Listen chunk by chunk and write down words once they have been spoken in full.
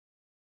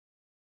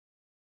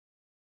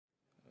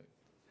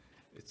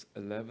it's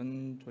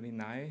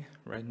 11:29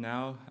 right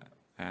now,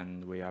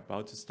 and we are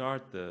about to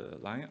start the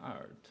line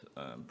art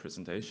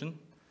presentation.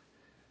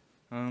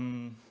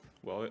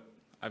 Well,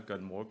 I've got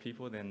more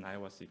people than I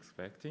was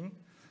expecting,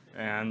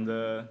 and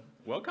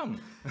welcome.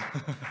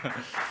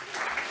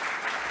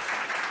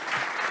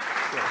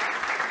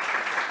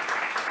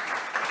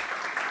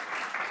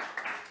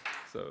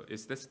 So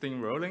is this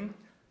thing rolling?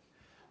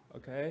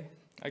 Okay,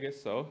 I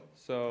guess so.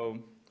 So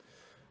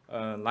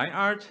line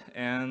art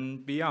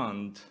and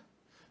beyond.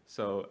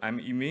 So I'm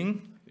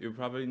Yiming. You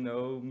probably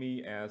know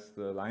me as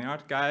the line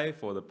art guy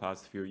for the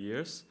past few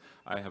years.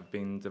 I have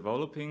been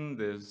developing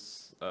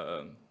this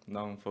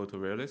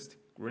non-photorealistic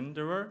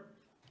renderer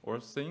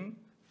or thing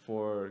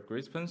for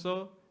Grease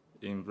Pencil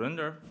in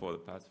Blender for the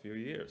past few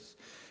years.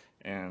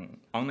 And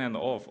on and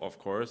off, of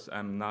course,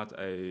 I'm not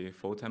a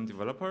full-time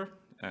developer.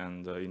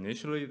 And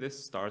initially,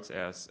 this starts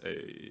as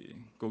a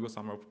Google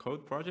Summer of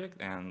Code project,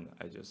 and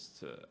I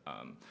just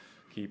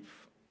keep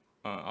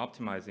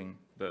optimizing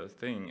the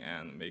thing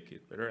and make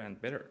it better and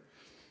better.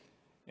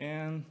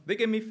 And they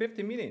gave me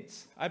 50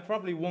 minutes. I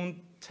probably won't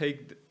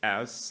take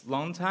as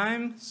long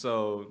time,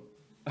 so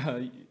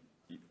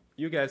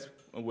you guys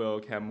will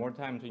have more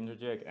time to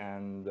interject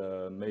and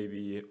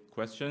maybe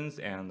questions,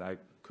 and I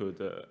could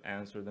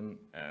answer them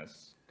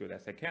as good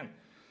as I can.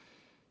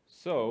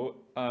 So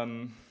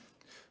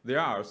there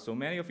are so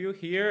many of you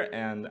here,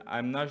 and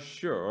I'm not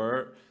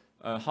sure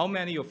how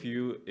many of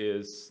you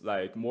is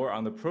like more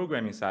on the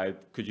programming side.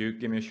 Could you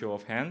give me a show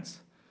of hands?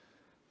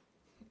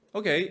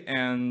 Okay,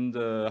 and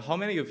how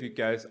many of you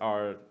guys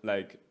are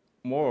like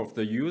more of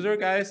the user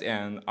guys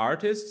and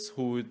artists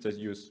who just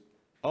use?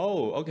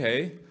 Oh,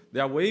 okay,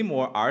 there are way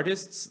more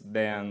artists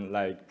than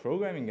like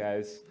programming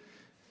guys.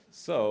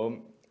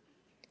 So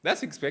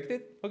that's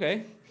expected.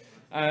 Okay.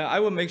 I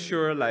will make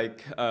sure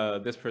like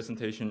this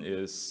presentation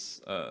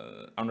is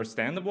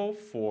understandable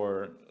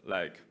for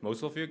like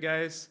most of you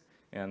guys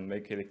and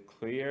make it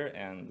clear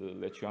and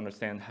let you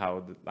understand how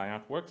the line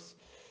art works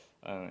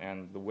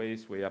and the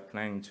ways we are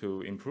planning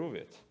to improve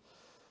it.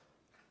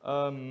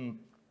 Let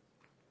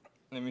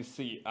me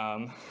see.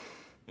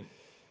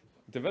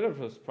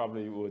 Developers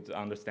probably would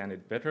understand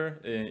it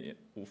better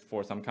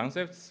for some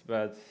concepts,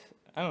 but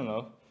I don't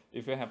know.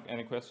 If you have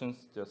any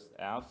questions, just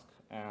ask.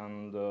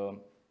 And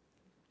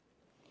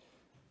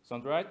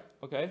sound right?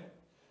 Okay,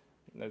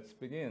 let's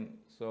begin.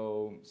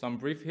 So some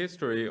brief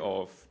history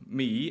of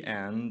me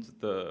and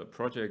the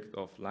project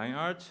of line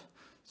art.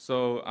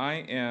 So I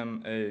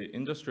am an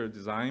industrial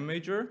design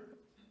major.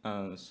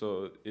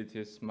 So it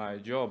is my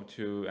job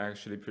to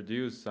actually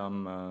produce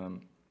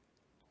some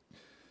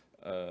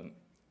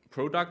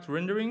product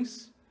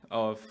renderings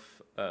of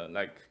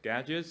like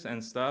gadgets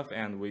and stuff.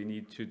 And we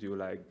need to do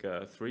like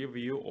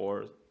 3D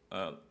or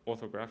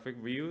orthographic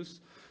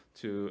views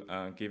to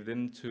give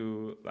them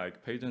to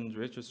like patent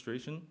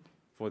registration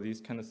for this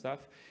kind of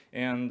stuff.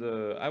 And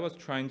I was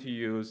trying to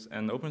use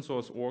an open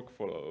source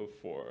workflow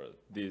for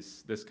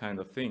this kind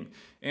of thing.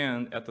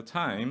 And at the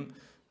time,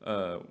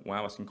 when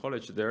I was in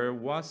college, there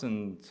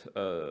wasn't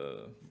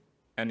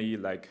any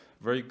like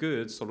very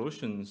good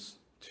solutions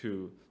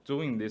to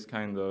doing this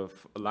kind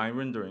of line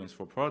renderings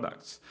for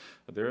products.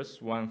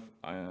 There's one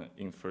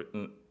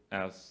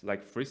as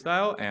like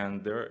freestyle,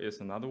 and there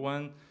is another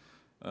one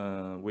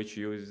which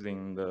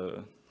using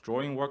the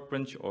drawing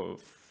workbench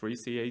of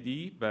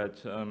FreeCAD,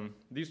 but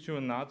these two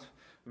are not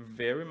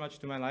very much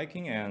to my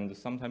liking, and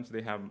sometimes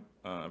they have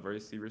very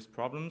serious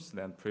problems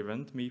that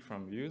prevent me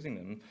from using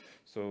them.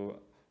 So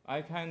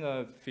I kind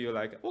of feel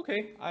like,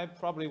 okay, I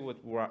probably would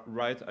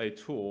write a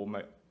tool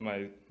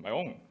my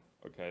own,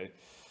 okay?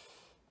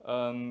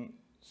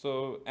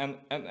 So and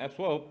as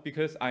well,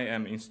 because I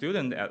am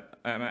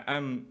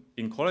I'm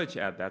in college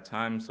at that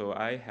time, so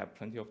I have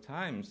plenty of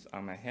times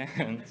on my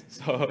hands.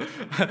 So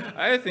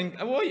I think,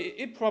 well,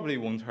 it probably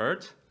won't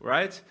hurt,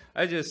 right?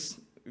 I just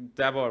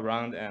dabble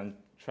around and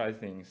try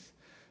things.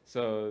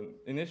 So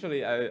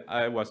initially,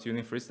 I was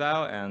using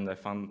freestyle, and I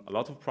found a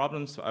lot of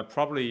problems.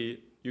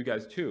 Probably you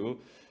guys too.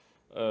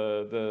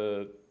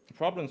 The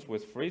problems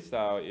with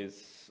freestyle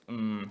is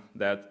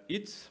that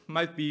it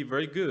might be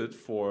very good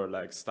for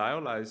like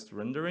stylized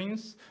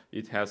renderings.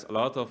 It has a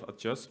lot of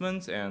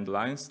adjustments and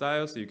line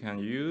styles you can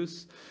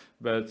use,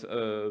 but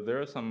there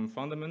are some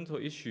fundamental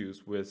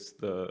issues with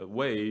the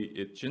way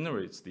it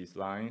generates these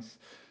lines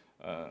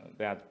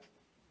that,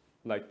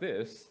 like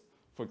this.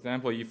 For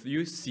example, if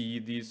you see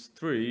these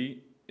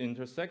three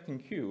intersecting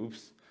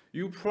cubes,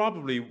 you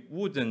probably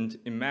wouldn't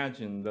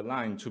imagine the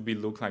line to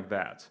look like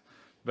that.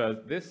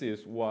 But this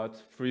is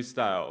what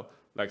freestyle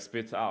like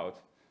spits out.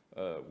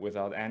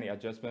 Without any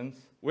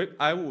adjustments.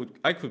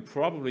 I could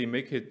probably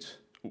make it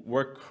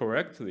work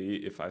correctly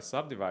if I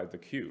subdivide the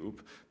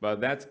cube,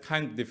 but that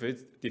kind of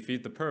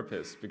defeats the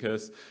purpose,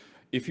 because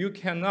if you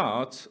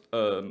cannot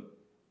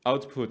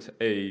output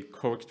a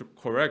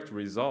correct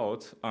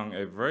result on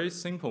a very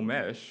simple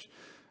mesh,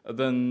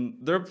 then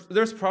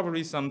there's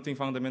probably something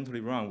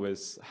fundamentally wrong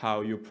with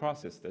how you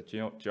process the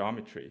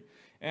geometry.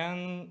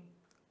 And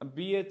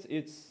be it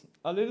it's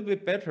a little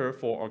bit better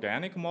for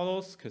organic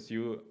models because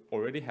you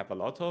already have a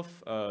lot of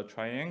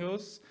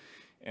triangles,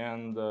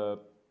 and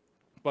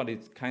but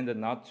it's kind of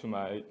not to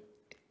my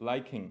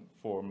liking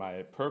for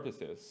my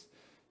purposes.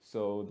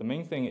 So the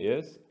main thing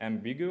is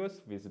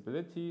ambiguous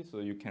visibility. So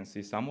you can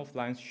see some of the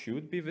lines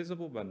should be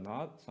visible, but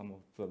not. Some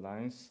of the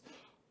lines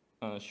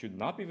should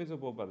not be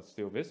visible, but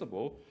still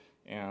visible.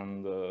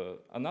 And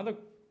another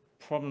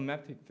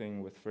problematic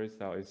thing with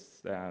freestyle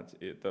is that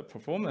the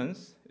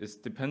performance is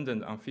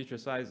dependent on feature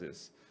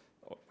sizes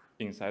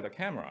inside the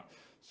camera.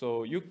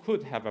 So you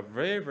could have a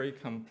very, very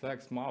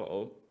complex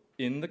model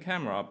in the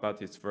camera,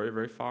 but it's very,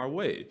 very far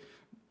away.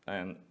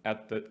 And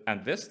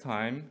at this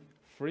time,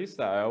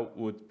 freestyle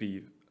would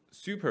be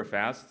super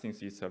fast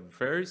since it's a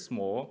very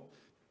small,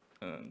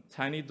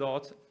 tiny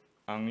dot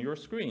on your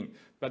screen.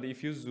 But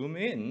if you zoom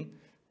in,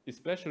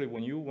 especially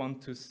when you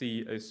want to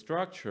see a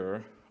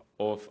structure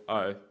of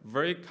a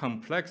very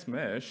complex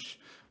mesh,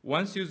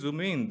 once you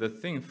zoom in, the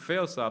thing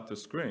fills up the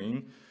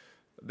screen.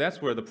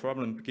 That's where the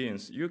problem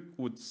begins. You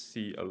would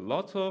see a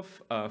lot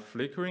of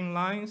flickering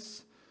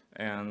lines,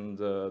 and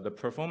the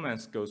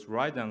performance goes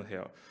right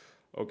downhill.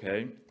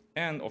 Okay,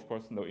 and of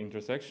course no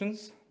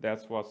intersections.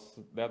 That was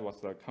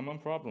the common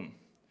problem.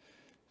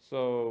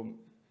 So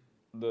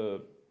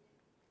the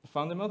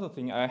fundamental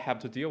thing I have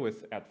to deal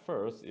with at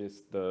first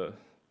is the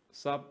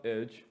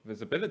sub-edge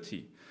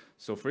visibility.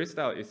 So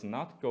freestyle is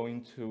not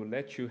going to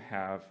let you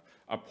have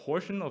a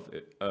portion of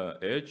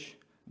edge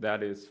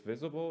that is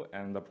visible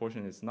and the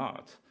portion is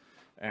not.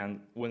 And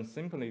when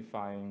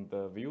simplifying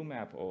the view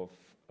map of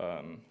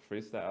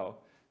freestyle,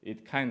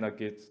 it kind of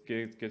gets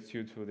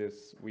you to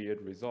this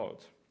weird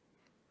result.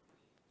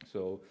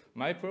 So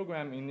my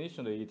program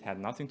initially, it had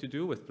nothing to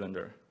do with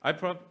Blender. I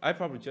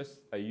probably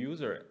just a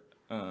user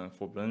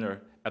for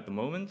Blender at the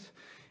moment,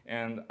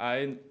 and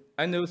I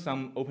know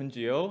some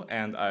OpenGL,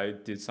 and I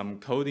did some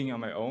coding on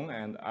my own,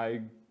 and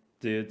I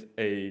did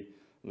a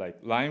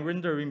line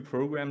rendering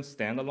program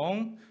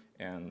standalone,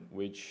 and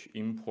which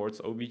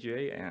imports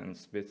OBJ and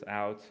spits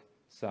out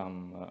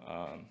some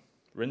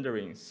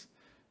renderings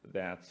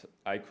that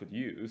I could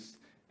use.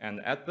 And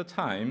at the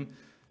time,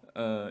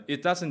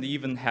 it doesn't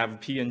even have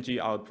PNG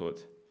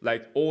output.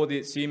 Like all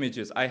these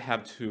images, I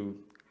have to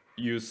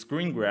use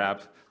screen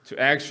grab to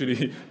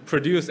actually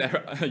produce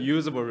a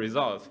usable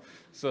result.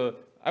 So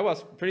I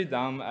was pretty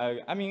dumb.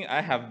 I mean,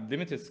 I have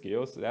limited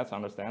skills, so that's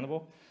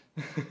understandable.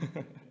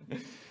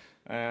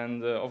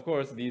 And of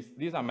course,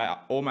 these are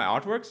all my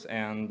artworks,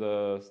 and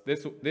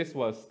this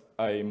was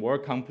a more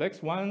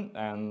complex one,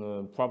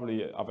 and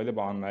probably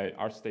available on my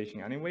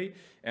ArtStation anyway.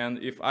 And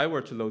if I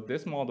were to load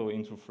this model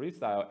into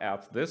freestyle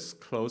at this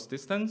close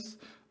distance,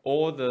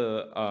 all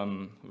the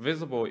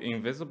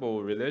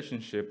visible-invisible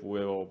relationship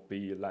will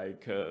be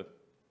like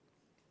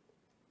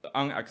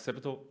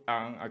unacceptable,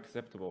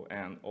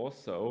 and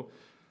also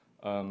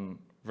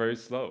very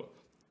slow.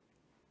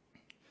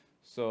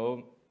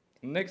 So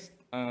next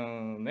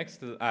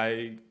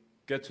I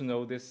get to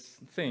know this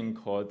thing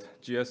called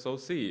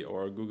GSOC,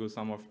 or Google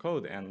Summer of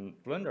Code, and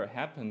Blender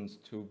happens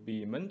to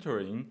be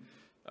mentoring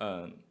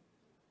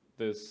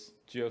this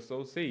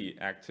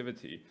GSOC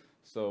activity.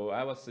 So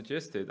I was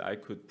suggested I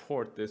could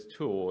port this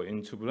tool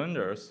into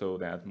Blender so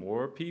that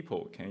more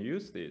people can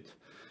use it.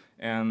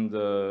 And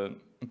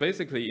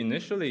basically,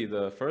 initially,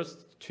 the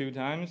first 2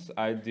 times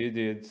I did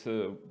it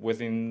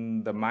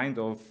within the mind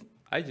of,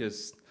 I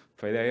just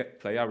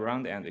play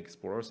around and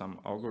explore some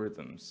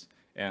algorithms,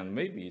 and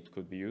maybe it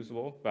could be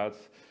usable, but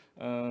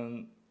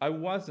I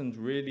wasn't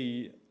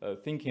really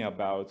thinking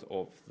about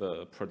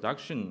the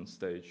production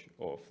stage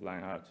of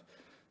line art.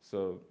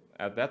 So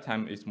at that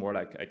time, it's more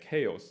like a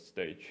chaos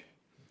stage.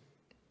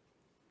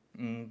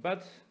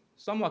 But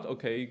somewhat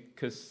okay,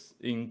 because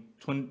in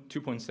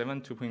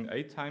 2.7,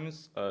 2.8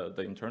 times,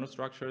 the internal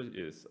structure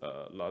is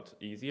a lot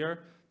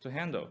easier to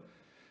handle.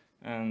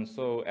 And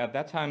so at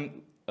that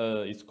time,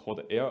 it's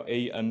called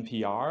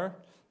LANPR.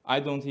 I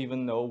don't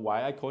even know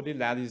why I called it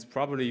that. It's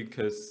probably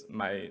because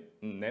my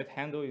net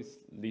handle is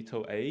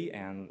little a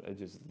and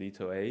just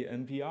little a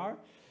NPR.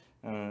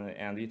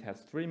 And it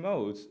has 3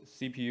 modes,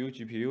 CPU,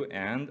 GPU,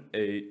 and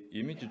a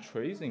image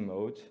tracing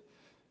mode.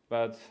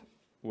 But,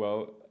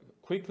 well,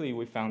 quickly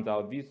we found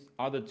out these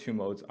other 2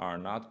 modes are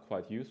not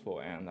quite useful,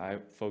 and I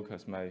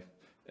focus my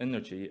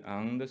energy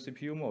on the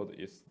CPU mode.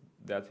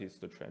 That is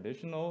the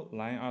traditional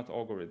line art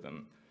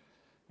algorithm.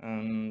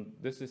 And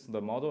this is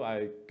the model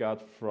I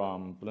got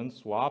from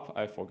BlendSwap.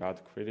 I forgot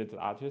to create the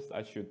artist.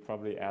 I should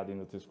probably add in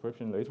the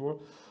description later,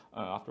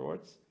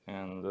 afterwards.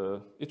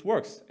 And it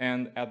works.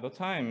 And at the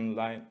time,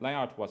 line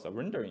art was a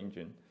render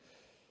engine.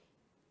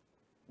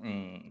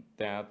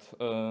 It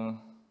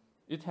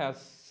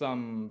has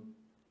some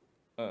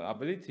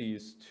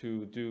abilities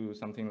to do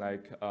something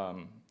like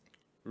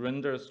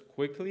renders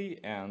quickly,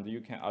 and you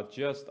can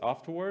adjust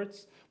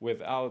afterwards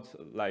without,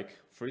 like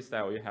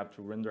freestyle, you have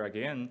to render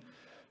again.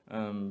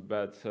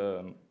 But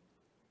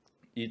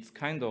it's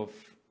kind of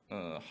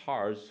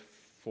hard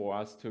for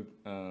us to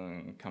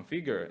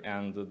configure,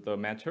 and the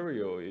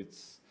material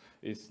is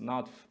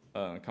not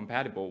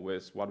compatible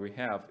with what we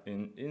have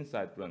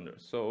inside Blender.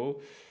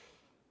 So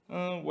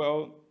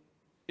Well,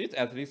 it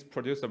at least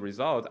produced a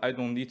result. I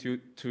don't need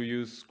to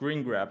use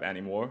screen grab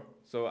anymore.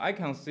 So I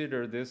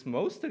consider this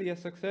mostly a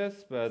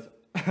success, but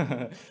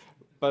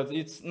but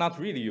it's not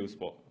really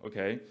useful.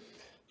 Okay,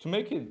 to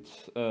make it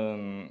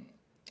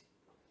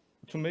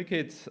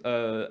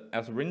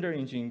as a render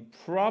engine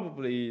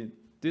probably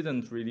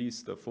didn't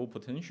release the full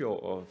potential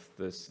of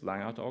this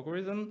line art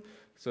algorithm.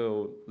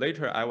 So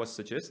later I was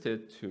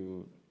suggested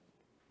to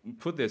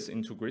put this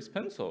into Grease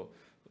Pencil.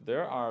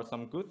 There are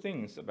some good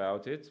things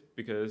about it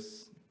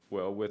because,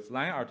 well, with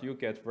line art you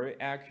get very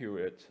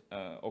accurate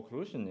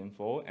occlusion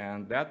info,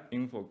 and that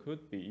info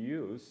could be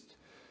used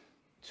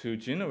to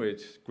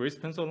generate Grease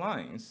Pencil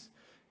lines.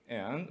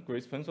 And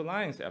Grease Pencil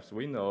lines, as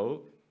we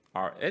know,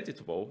 are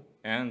editable,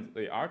 and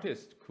the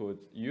artist could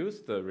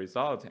use the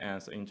result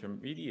as an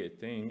intermediate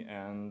thing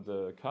and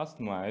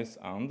customize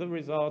on the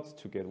result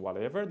to get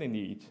whatever they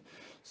need.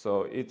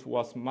 So it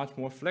was much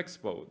more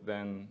flexible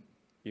than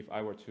if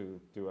I were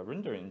to do a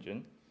render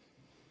engine.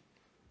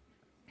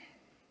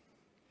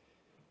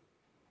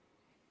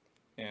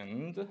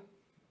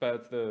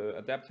 But the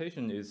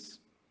adaptation is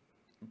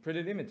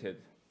pretty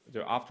limited.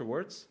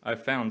 Afterwards, I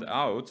found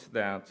out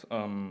that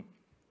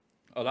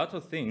a lot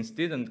of things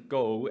didn't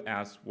go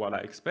as what I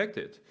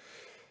expected.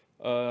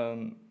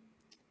 In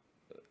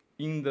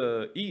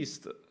the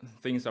East,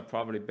 things are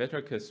probably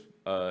better because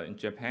in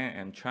Japan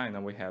and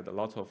China, we had a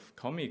lot of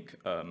comic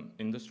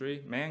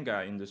industry,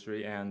 manga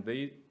industry, and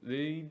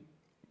they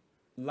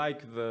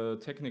like the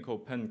technical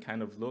pen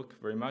kind of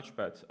look very much,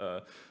 but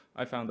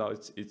I found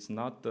out it's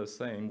not the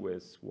same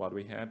with what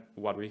we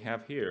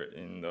have here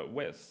in the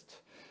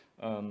West.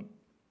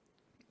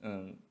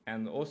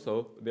 And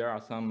also, there are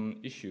some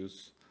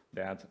issues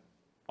that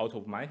out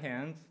of my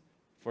hands.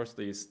 First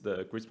is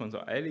the Grease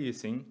Pencil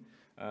aliasing.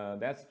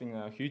 That's been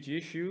a huge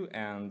issue,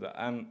 and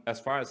as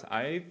far as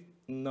I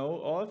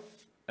know of,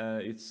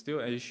 it's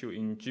still an issue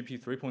in GP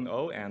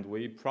 3.0, and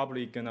we're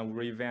probably gonna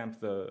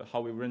revamp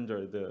how we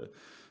render the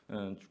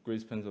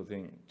Grease Pencil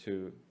thing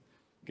to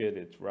get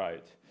it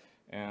right.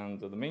 And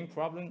the main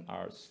problem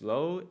are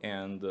slow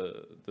and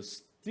the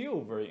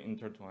still very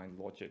intertwined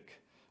logic.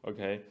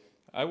 Okay.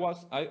 I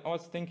was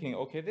thinking,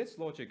 okay, this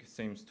logic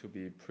seems to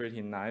be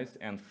pretty nice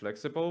and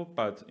flexible,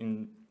 but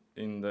in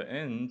the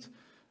end,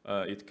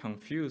 it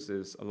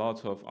confuses a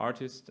lot of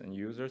artists and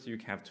users. You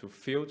have to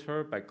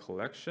filter by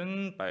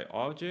collection, by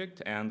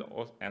object, and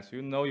as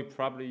you know, you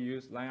probably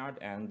use line art,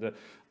 and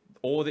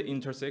all the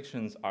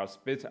intersections are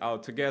spit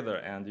out together,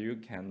 and you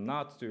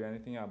cannot do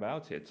anything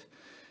about it.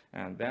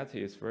 And that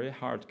is very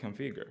hard to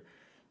configure.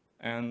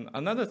 And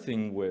another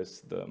thing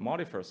with the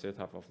modifier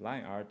setup of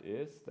line art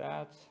is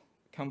that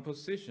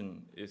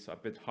composition is a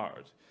bit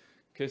hard,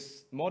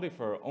 because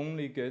modifier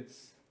only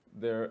gets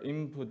their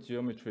input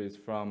geometries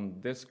from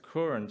this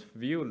current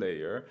view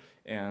layer,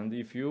 and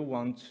if you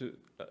want to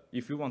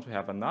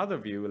have another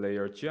view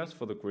layer just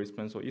for the Grease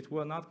Pencil, it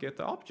will not get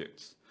the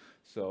objects.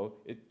 So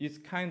it's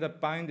kind of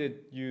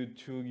binded you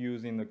to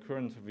using the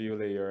current view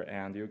layer,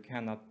 and you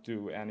cannot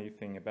do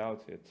anything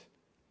about it.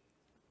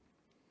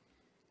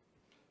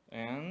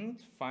 And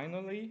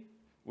finally,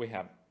 we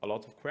have a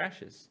lot of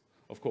crashes.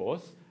 Of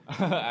course,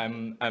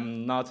 I'm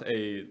not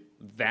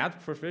that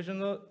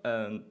professional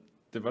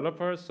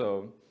developer,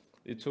 so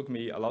it took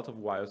me a lot of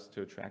whiles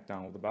to track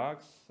down all the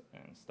bugs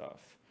and stuff.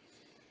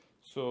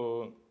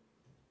 So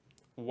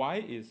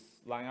why is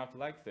line art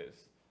like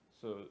this?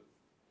 So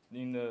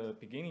in the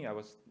beginning, I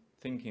was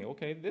thinking,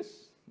 okay,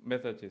 this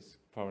method is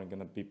probably going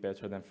to be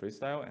better than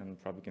freestyle and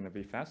probably going to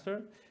be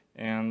faster.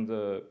 And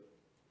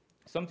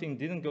something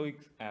didn't go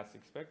as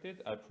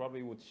expected. I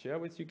probably would share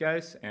with you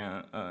guys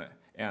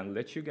and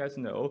let you guys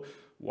know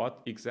what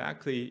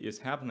exactly is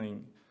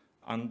happening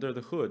under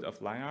the hood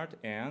of line art,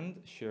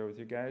 and share with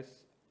you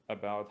guys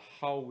about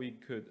how we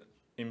could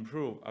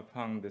improve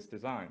upon this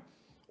design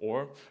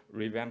or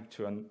revamp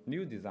to a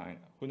new design,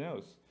 who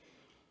knows.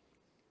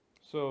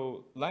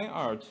 So line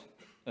art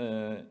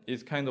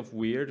is kind of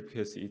weird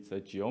because it's a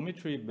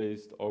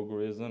geometry-based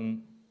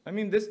algorithm. I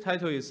mean, this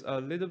title is a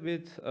little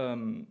bit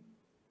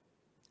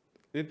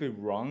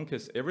wrong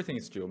because everything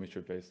is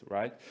geometry-based,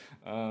 right?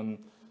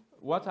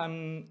 What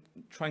I'm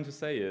trying to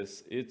say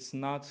is it's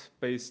not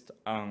based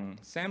on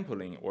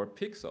sampling or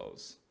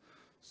pixels.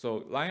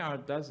 So line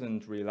art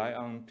doesn't rely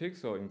on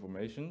pixel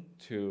information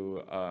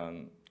to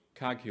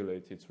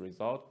calculate its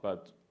result,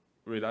 but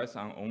relies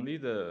on only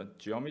the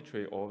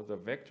geometry or the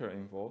vector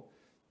info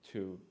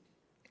to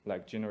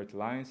generate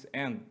lines,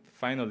 and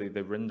finally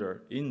they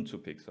render into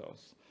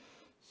pixels.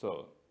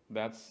 So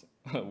that's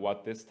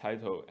what this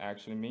title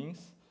actually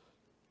means.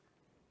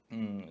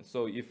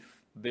 So if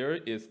there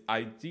is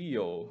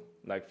ideal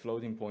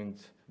floating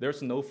point,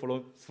 there's no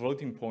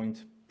floating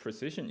point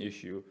precision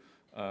issue.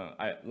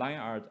 Line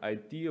art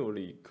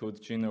ideally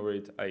could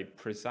generate a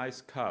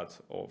precise cut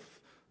of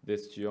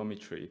this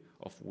geometry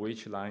of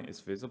which line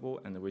is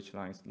visible and which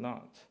line is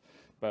not.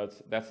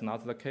 But that's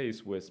not the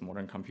case with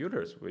modern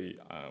computers. We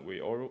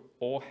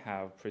all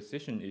have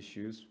precision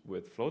issues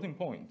with floating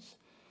points.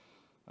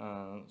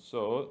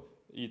 So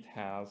it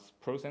has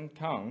pros and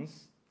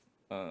cons.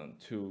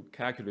 to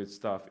calculate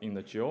stuff in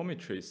the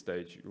geometry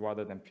stage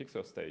rather than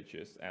pixel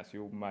stages, as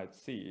you might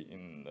see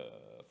in the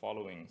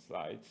following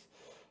slides.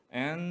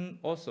 And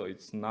also,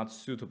 it's not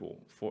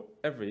suitable for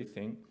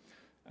everything.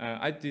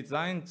 I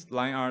designed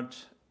line art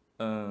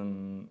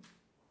in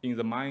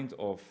the mind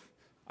of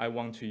I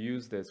want to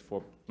use this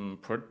for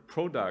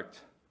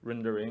product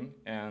rendering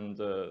and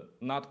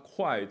not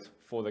quite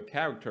for the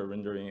character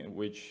rendering,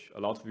 which a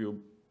lot of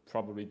you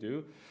probably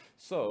do.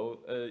 So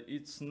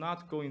it's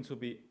not going to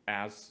be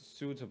as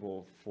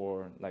suitable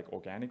for like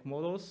organic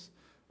models.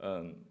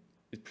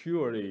 It's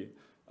purely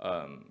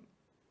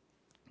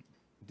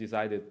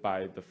decided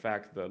by the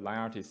fact the line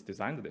art is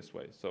designed this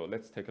way. So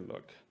let's take a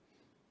look.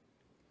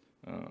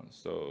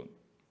 So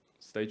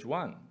stage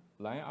 1,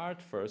 line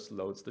art first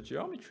loads the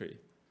geometry.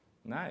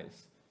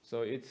 Nice.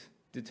 So it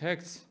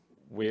detects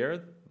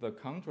where the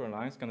contour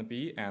line is going to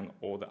be and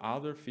all the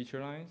other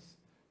feature lines.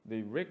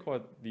 They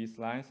record these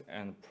lines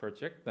and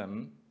project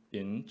them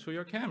into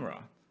your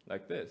camera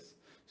like this.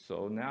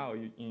 So now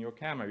in your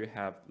camera, you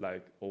have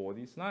like all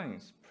these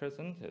lines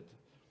presented.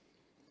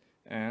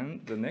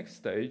 And the next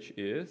stage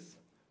is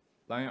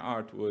line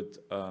art would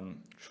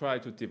try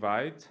to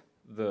divide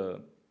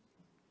the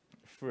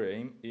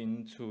frame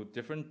into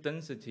different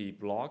density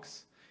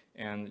blocks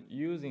and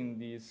using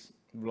these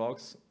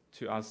blocks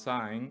to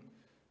assign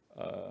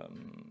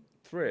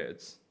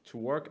threads to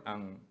work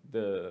on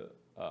the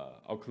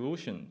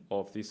occlusion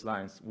of these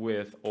lines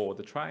with all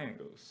the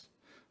triangles.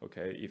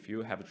 Okay, if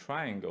you have a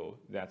triangle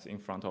that's in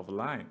front of a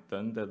line,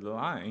 then the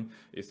line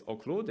is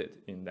occluded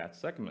in that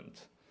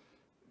segment.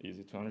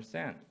 Easy to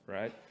understand,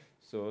 right?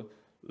 So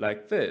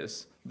like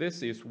this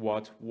is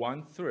what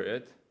one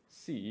thread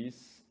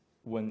sees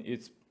when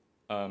it's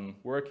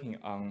working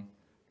on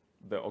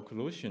the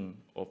occlusion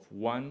of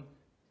one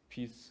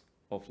piece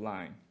of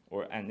line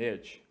or an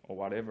edge or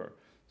whatever.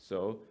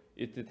 So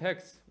it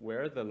detects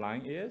where the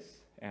line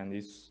is and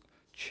it's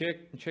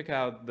check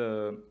out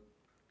the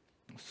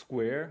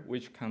square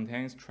which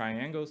contains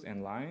triangles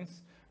and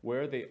lines.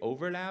 Where they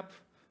overlap,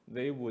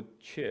 they would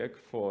check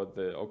for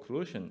the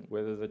occlusion,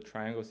 whether the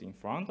triangle is in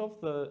front of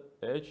the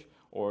edge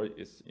or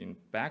it's in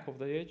back of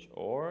the edge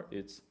or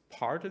it's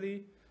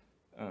partly,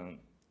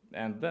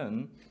 and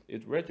then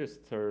it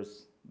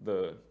registers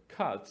the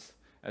cuts.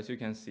 As you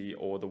can see,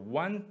 or the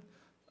one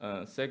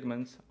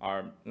segments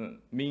are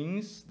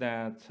means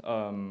that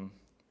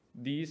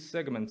these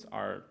segments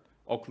are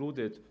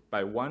occluded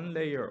by one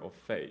layer of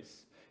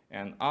face.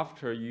 And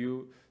after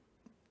you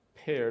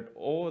paired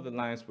all the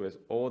lines with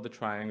all the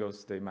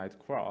triangles they might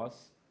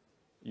cross,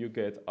 you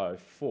get a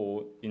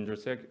full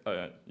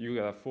you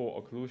get a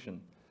full occlusion.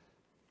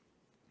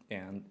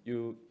 And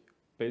you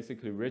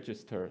basically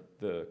register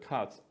the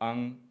cuts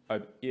on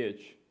an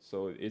edge.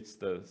 So it's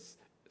the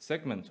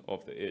segment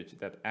of the edge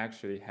that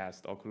actually has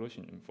the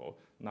occlusion info,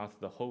 not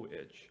the whole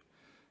edge.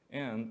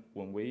 And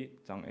when we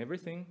done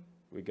everything,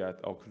 we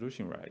got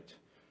occlusion right.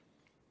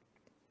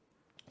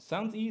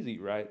 Sounds easy,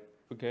 right?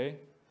 Okay.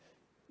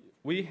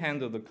 We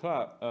handle the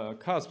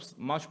cusps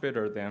much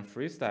better than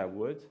freestyle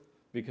would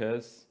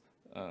because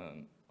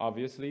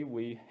obviously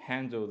we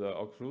handle the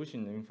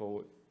occlusion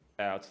info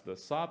at the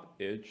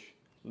sub-edge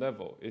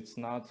level. It's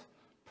not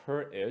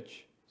per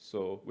edge,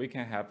 so we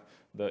can have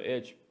the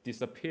edge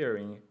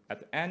disappearing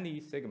at any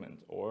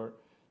segment or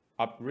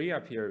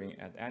reappearing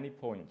at any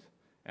point,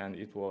 and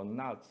it will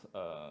not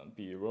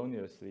be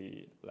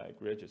erroneously like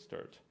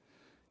registered.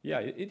 Yeah,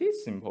 it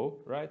is simple,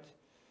 right?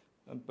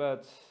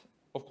 But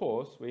of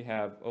course, we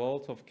have a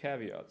lot of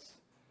caveats.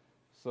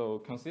 So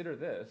consider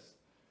this.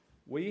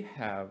 We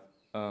have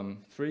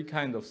 3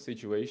 kinds of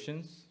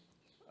situations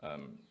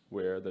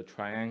where the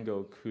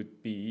triangle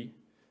could be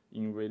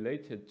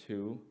related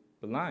to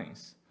the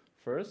lines.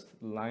 First,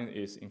 the line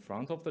is in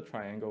front of the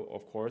triangle.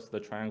 Of course, the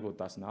triangle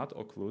does not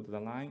occlude the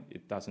line.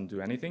 It doesn't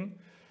do anything.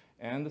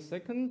 And the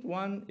second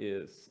one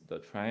is the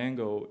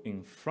triangle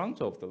in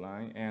front of the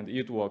line, and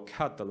it will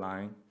cut the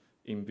line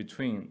in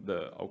between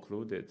the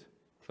occluded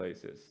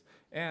places.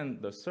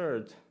 And the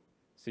third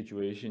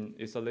situation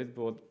is a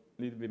little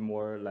bit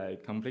more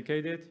like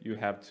complicated. You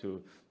have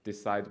to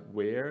decide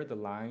where the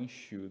line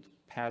should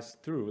pass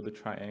through the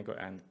triangle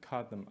and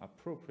cut them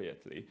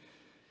appropriately.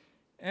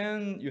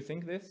 And you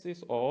think this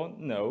is all?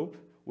 Nope.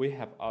 We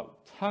have a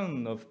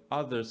ton of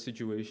other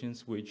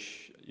situations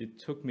which it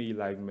took me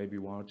like maybe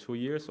 1 or 2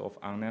 years of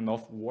on and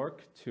off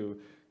work to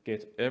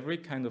get every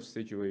kind of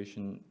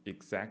situation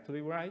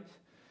exactly right.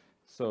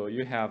 So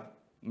you have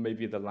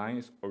maybe the line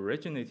is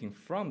originating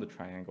from the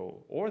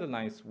triangle, or the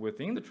line is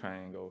within the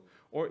triangle,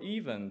 or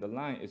even the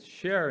line is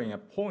sharing a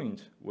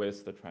point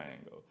with the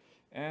triangle.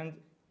 And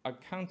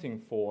accounting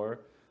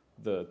for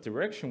the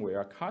direction we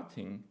are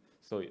cutting,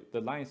 so the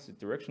line is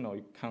directional,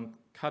 you can't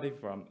cut it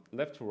from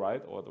left to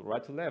right or the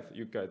right to left,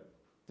 you get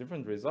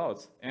different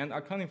results. And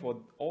accounting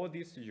for all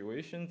these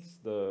situations,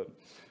 the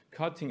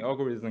cutting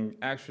algorithm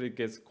actually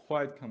gets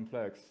quite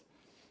complex.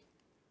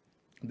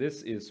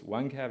 This is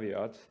one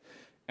caveat.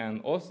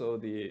 And also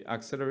the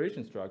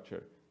acceleration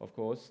structure, of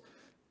course.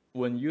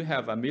 when you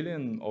have a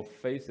million of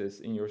faces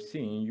in your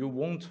scene, you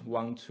won't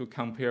want to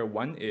compare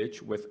one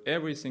edge with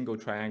every single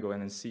triangle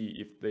and see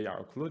if they are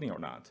occluding or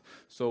not.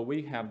 So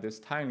we have this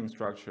tiling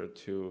structure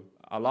to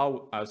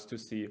allow us to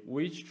see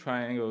which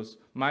triangles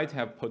might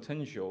have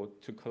potential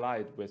to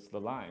collide with the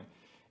line.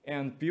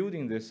 And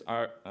building this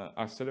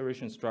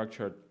acceleration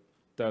structure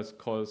does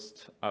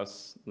cost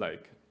us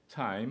like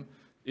time.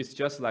 It's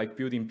just like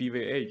building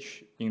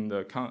BVH in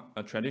the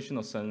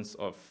traditional sense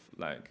of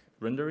like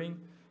rendering.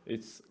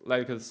 It's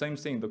like the same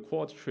thing, the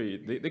quad tree,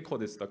 they call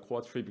this the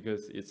quad tree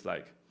because it's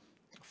like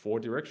 4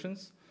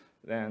 directions.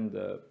 And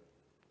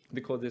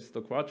they call this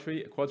the quad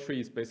tree. Quad tree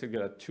is basically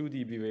a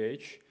 2D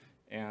BVH,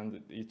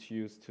 and it's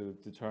used to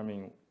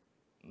determine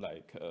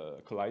like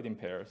colliding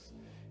pairs.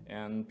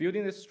 And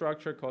building this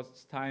structure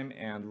costs time,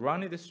 and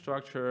running this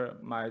structure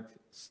might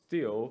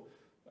still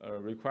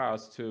require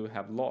us to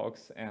have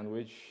logs, and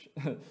which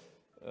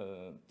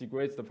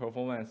degrades the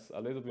performance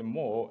a little bit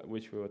more,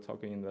 which we were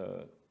talking in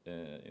the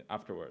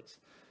afterwards.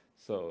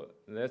 So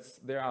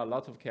there are a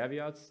lot of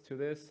caveats to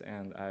this,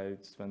 and I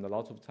spend a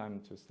lot of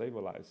time to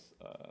stabilize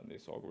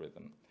this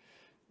algorithm.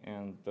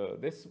 And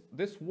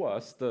this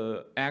was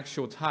the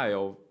actual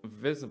tile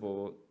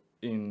visible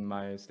in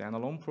my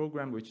standalone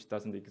program, which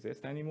doesn't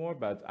exist anymore,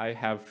 but I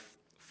have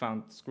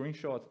found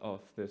screenshots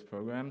of this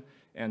program,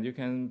 and you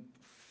can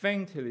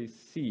faintly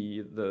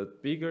see the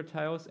bigger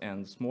tiles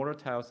and smaller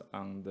tiles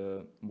on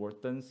the more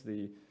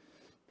densely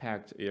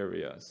packed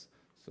areas.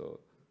 So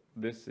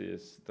this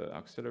is the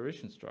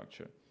acceleration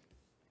structure.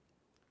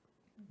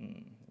 Let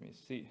me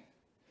see.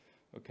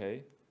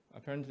 Okay,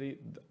 apparently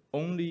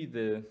only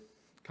the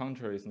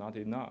counter is not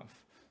enough.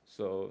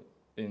 So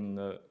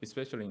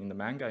especially in the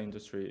manga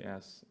industry,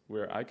 as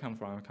where I come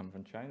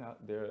from China,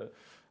 the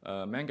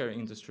manga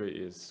industry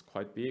is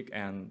quite big,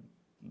 and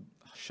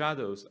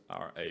shadows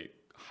are a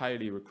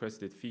highly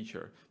requested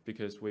feature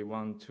because we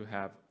want to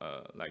have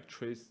like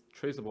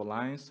traceable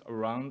lines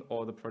around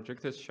all the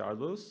projected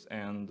shadows,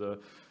 and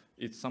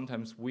it's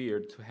sometimes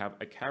weird to have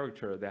a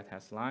character that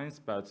has lines,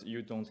 but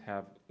you don't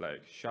have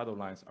like shadow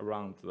lines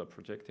around the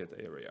projected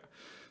area.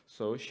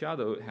 So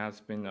shadow has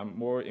been a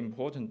more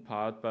important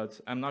part, but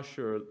I'm not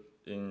sure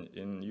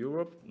in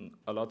Europe,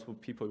 a lot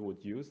of people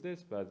would use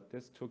this, but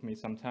this took me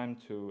some time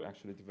to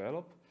actually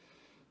develop.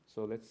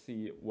 So let's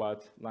see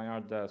what line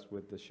art does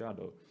with the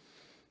shadow.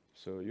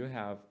 So you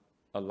have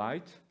a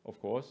light,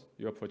 of course,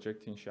 you're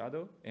projecting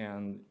shadow,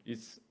 and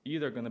it's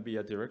either going to be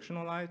a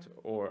directional light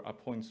or a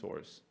point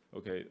source.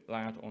 Okay,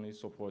 line art only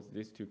supports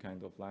these two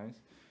kinds of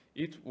lines.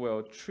 It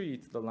will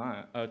treat the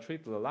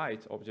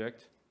light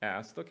object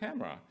as the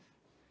camera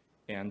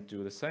and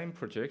do the same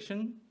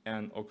projection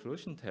and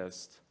occlusion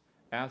test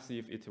as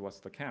if it was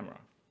the camera.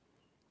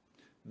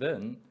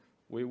 Then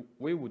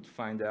we would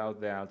find out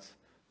that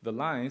the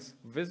lines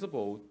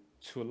visible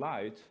to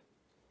light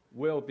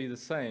will be the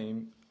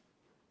same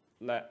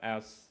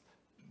as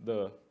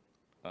the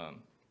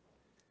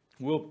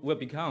will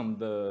become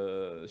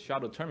the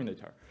shadow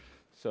terminator.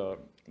 So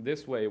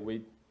this way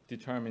we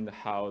determine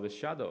how the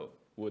shadow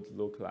would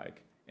look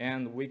like,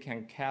 and we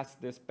can cast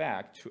this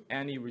back to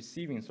any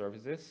receiving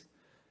surfaces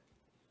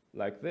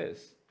like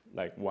this.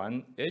 Like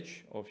one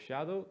edge of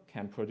shadow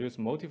can produce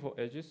multiple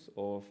edges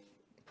of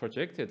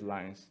projected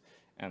lines,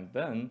 and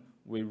then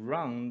we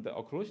run the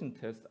occlusion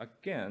test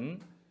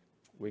again,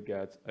 we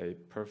get a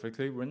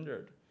perfectly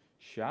rendered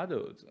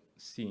shadowed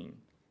scene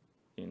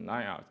in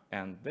line art.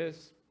 And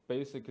this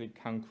basically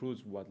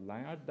concludes what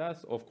line art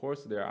does. Of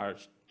course, there are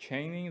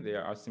chaining,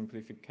 there are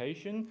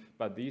simplification,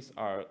 but these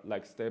are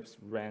like steps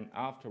ran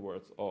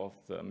afterwards of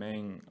the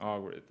main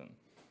algorithm.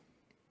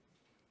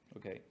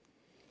 Okay.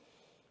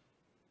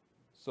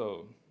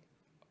 So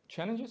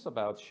challenges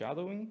about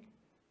shadowing.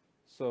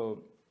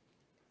 So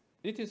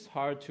it is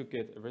hard to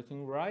get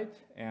everything right,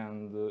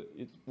 and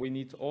we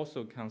need to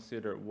also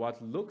consider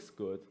what looks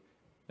good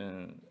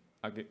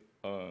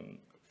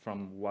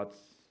from what's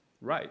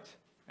right.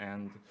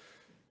 And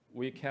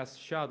we cast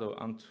shadow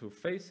onto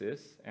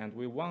faces, and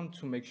we want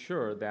to make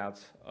sure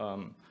that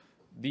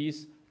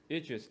these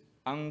edges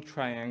on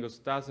triangles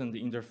doesn't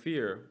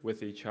interfere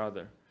with each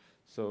other.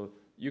 So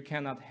you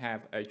cannot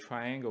have a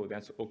triangle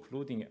that's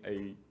occluding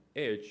a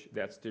edge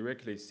that's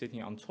directly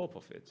sitting on top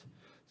of it.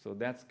 So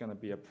that's going to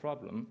be a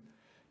problem.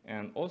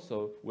 And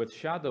also, with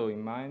shadow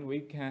in mind,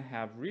 we can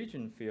have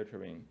region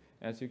filtering.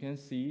 As you can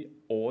see,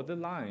 all the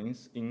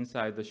lines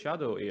inside the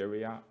shadow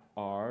area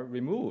are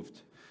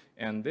removed.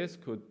 And this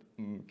could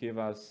give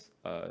us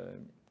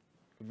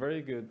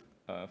very good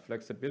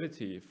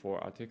flexibility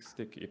for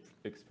artistic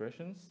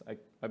expressions,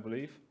 I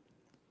believe.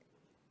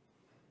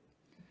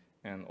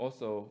 And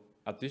also,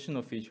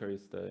 additional feature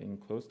is the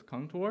enclosed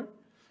contour.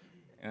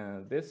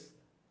 And this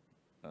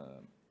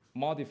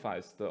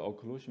modifies the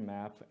occlusion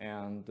map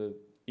and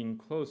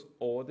enclose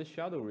all the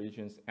shadow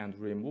regions and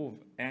remove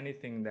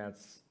anything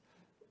that's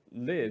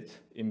lit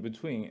in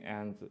between.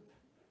 And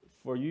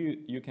for you,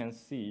 you can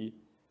see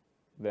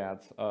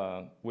that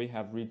we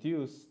have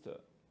reduced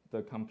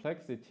the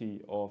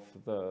complexity of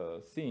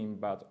the scene,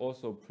 but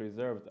also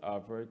preserved a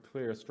very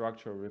clear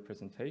structural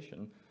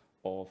representation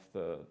of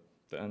the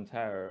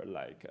entire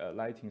like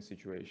lighting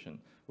situation,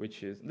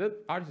 which is the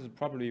artists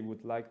probably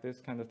would like this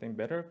kind of thing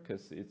better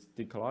because it's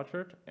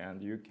decluttered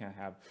and you can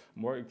have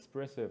more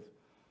expressive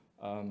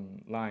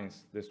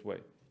lines this way.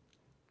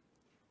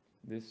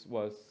 This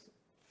was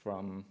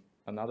from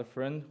another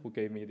friend who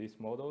gave me these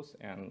models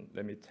and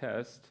let me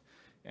test.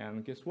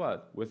 And guess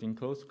what? With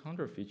enclosed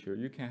counter feature,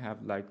 you can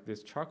have like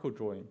this charcoal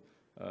drawing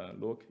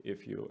look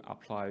if you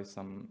apply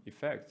some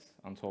effects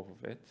on top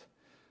of it.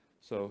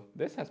 So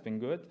this has been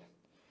good.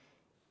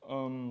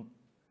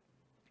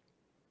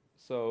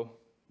 So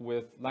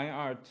with line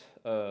art,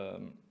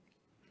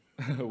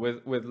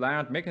 with line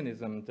art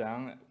mechanism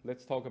down,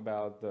 let's talk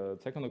about the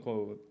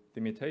technical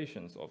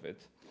limitations of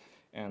it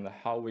and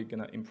how we're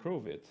gonna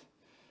improve it.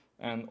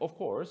 And of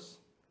course,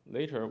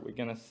 later we're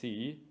gonna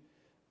see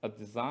a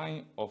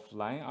design of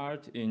line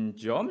art in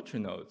geometry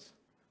nodes,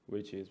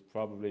 which is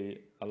probably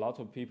a lot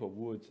of people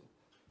would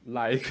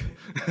like.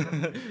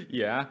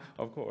 Yeah,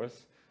 of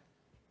course.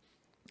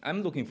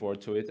 I'm looking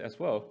forward to it as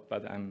well,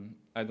 but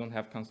I don't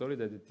have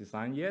consolidated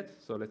design yet,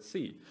 so let's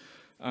see.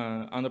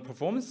 On the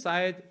performance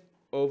side,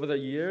 over the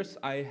years,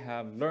 I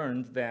have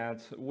learned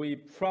that we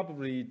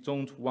probably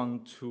don't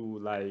want to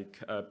like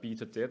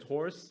beat a dead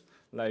horse.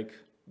 Like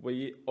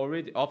we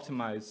already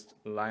optimized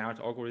line art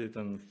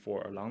algorithm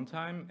for a long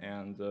time,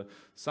 and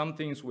some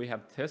things we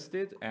have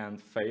tested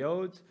and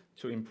failed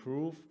to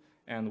improve,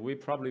 and we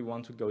probably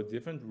want to go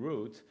different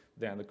route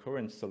than the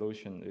current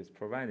solution is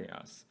providing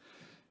us.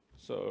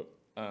 So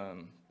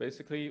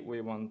basically,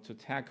 we want to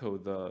tackle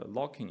the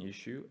locking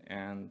issue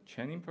and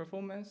chaining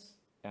performance,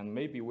 and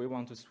maybe we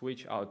want to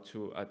switch out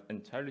to an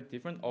entirely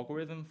different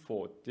algorithm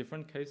for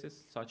different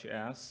cases, such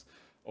as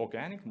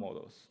organic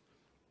models.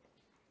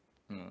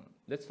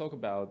 Let's talk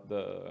about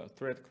the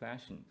thread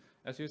clashing.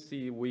 As you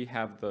see, we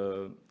have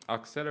the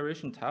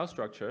acceleration tile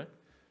structure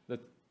that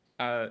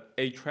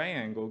a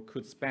triangle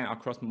could span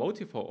across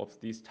multiple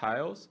of these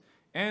tiles,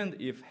 and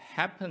if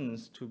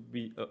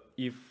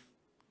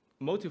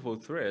multiple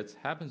threads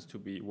happens to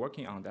be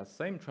working on that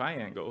same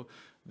triangle,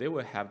 they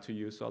will have to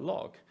use a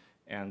lock,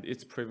 and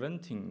it's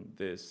preventing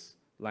this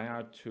line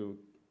art to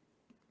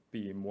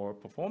be more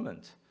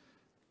performant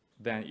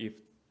than if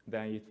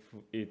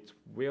it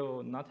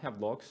will not have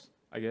locks,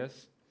 I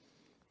guess.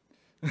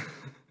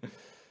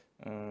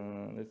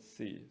 Let's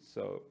see.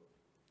 So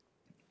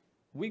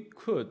we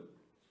could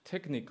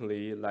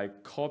technically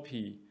like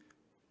copy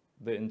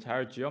the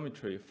entire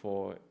geometry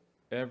for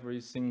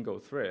every single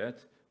thread.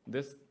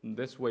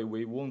 This way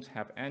we won't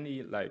have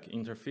any like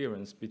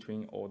interference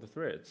between all the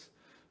threads.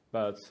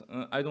 But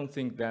I don't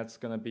think that's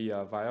gonna be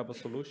a viable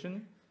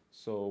solution.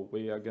 So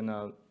we are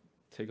gonna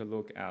take a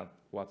look at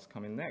what's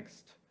coming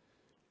next.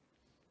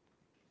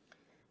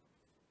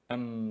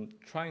 I'm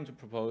trying to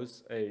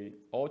propose a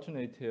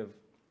alternative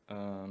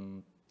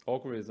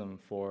algorithm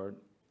for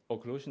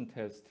occlusion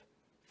test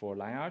for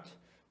line art,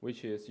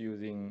 which is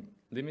using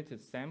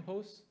limited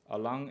samples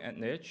along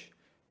an edge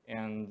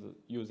and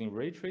using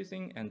ray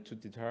tracing and to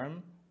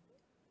determine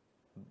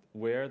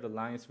where the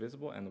line is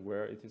visible and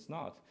where it is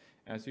not.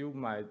 As you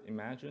might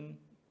imagine,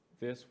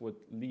 this would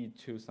lead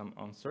to some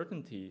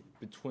uncertainty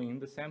between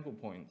the sample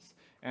points.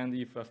 And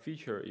if a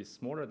feature is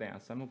smaller than a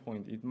sample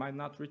point, it might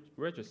not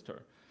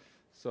register.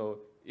 So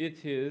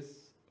it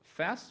is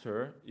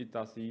faster, it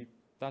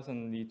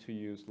doesn't need to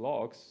use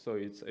logs, so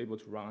it's able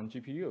to run on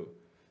GPU.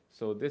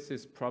 So this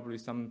is probably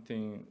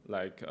something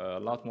like a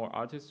lot more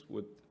artists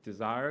would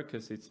desire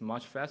because it's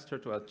much faster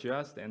to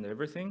adjust and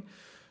everything.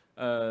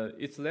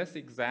 It's less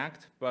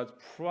exact, but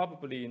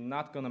probably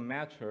not gonna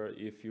matter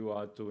if you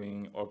are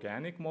doing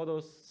organic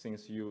models,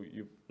 since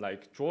you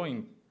like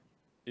drawing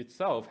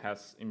itself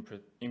has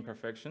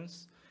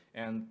imperfections,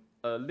 and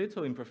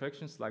little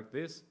imperfections like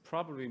this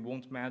probably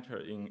won't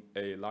matter in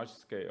a large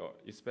scale,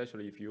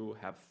 especially if you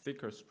have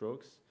thicker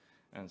strokes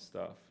and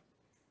stuff.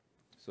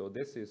 So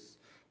this is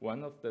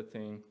one of the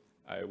things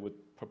I would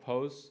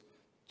propose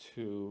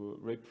to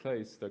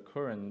replace the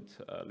current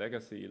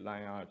legacy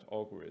line art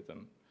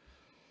algorithm.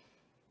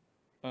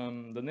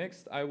 The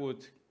next, I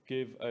would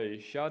give a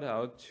shout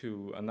out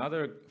to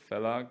another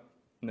fella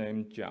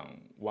named Jiang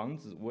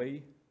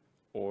Wangziwei,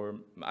 or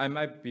I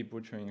might be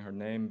butchering her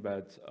name,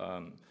 but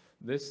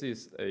this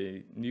is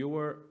a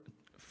newer,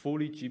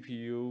 fully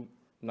GPU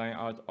line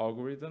art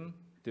algorithm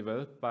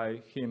developed by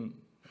him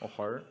or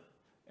her,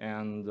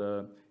 and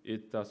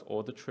it does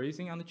all the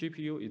tracing on the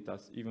GPU, it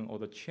does even all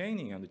the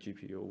chaining on the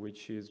GPU,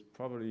 which is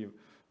probably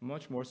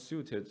much more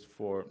suited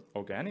for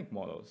organic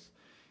models.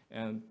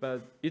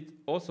 But it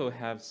also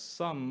has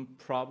some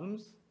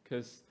problems,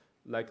 because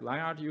like line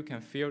art, you can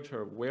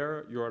filter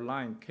where your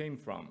line came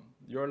from.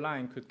 Your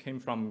line could came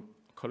from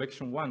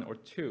collection 1 or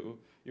 2,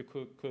 you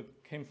could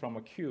came from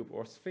a cube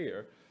or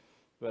sphere,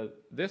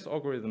 but this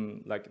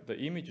algorithm, like the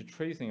image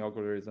tracing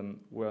algorithm,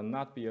 will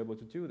not be able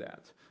to do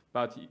that.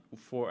 But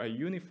for a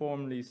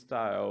uniformly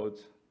styled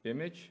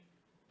image,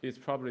 it's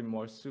probably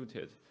more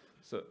suited.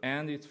 So,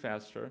 and it's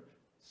faster.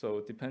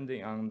 So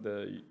depending on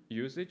the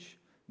usage,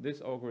 this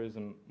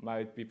algorithm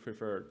might be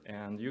preferred.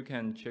 And you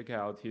can check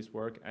out his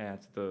work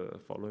at the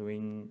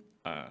following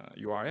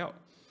URL.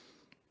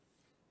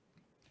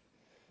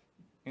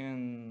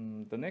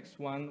 And the next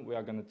one, we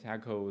are going to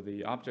tackle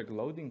the object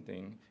loading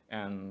thing.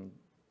 And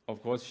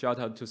of course, shout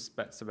out to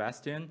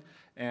Sebastian.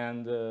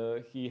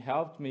 And he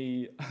helped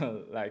me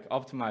like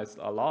optimize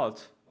a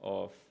lot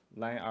of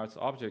line art's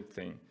object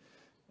thing.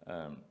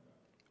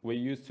 We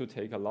used to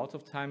take a lot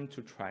of time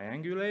to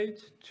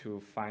triangulate,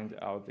 to find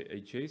out the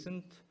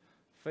adjacent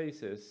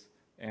faces,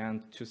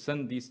 and to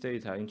send these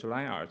data into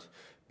line art.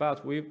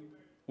 But we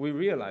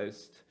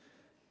realized,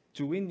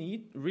 do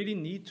we really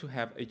need to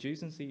have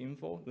adjacency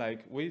info?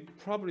 Like, we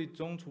probably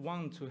don't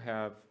want to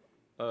have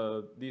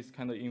this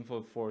kind of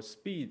info for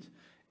speed.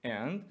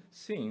 And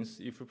since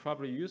if you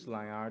probably use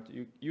line art,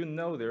 you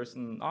know there's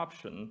an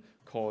option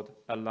called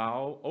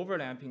allow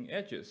overlapping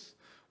edges,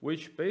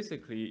 which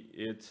basically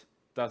it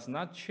does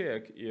not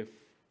check if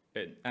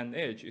an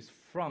edge is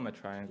from a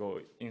triangle.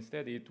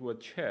 Instead, it will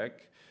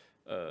check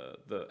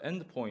the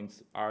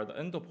endpoints, are the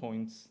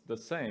endpoints the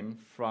same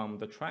from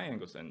the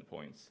triangle's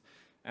endpoints.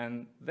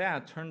 And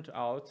that turned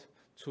out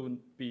to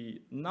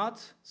be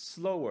not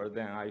slower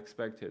than I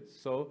expected.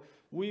 So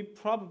we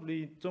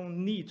probably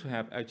don't need to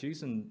have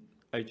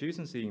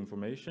adjacency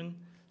information,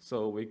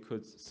 so we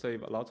could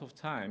save a lot of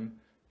time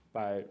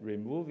by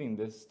removing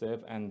this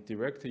step and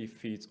directly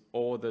feed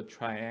all the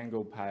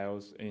triangle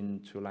piles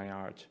into line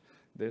art.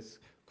 This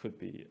could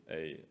be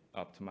an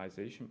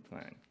optimization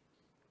plan.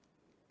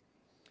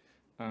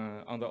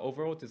 On the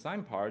overall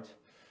design part,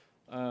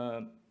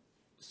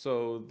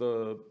 so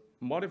the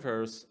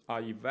modifiers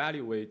are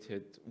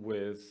evaluated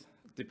with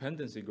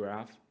dependency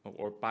graph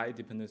or by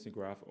dependency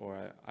graph,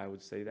 or I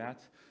would say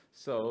that.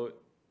 So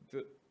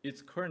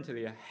it's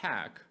currently a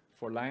hack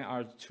for line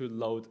art to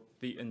load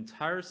the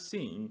entire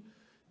scene.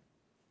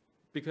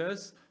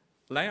 Because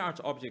line art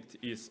object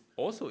is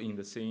also in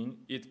the scene,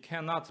 it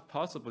cannot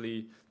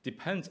possibly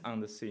depend on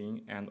the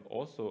scene and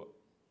also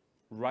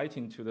write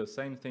into the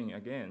same thing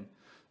again.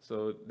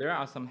 So there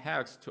are some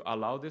hacks to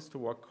allow this to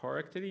work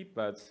correctly,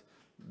 but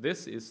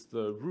this is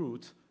the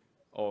root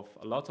of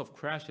a lot of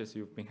crashes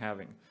you've been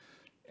having.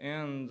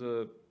 And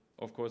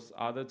of course,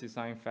 other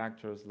design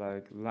factors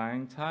like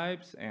line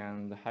types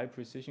and high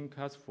precision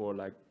cuts for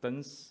like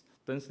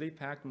densely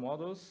packed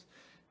models.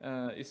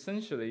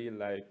 Essentially,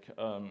 like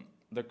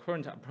the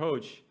current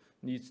approach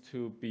needs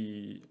to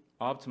be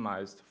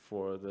optimized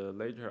for the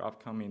later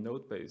upcoming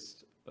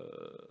node-based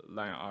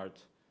line art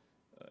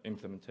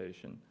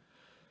implementation.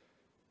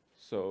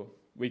 So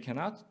we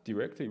cannot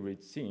directly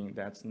read scene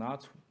that's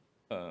not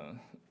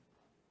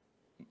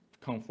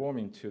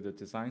conforming to the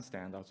design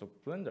standards of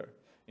Blender.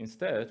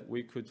 Instead,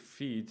 we could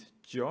feed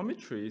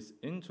geometries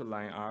into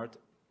line art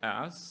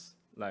as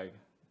like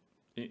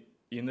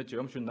in the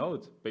geometry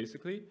node,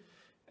 basically,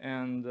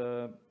 and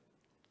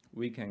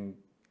we can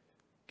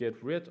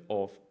get rid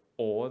of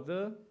all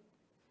the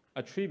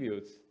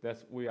attributes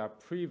that we are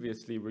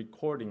previously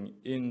recording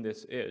in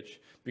this edge,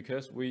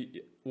 because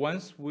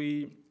once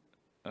we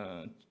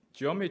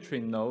geometry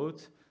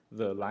node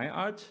the line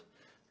art,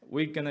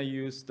 we're gonna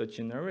use the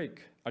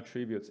generic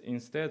attributes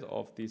instead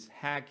of this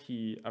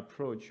hacky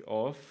approach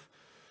of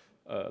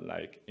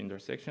like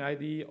intersection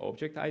ID,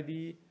 object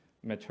ID,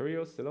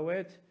 material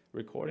silhouette,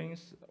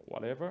 recordings,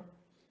 whatever.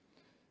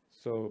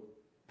 So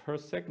per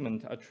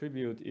segment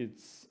attribute,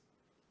 it's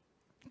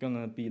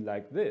gonna be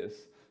like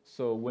this.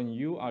 So when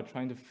you are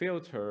trying to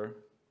filter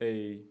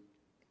a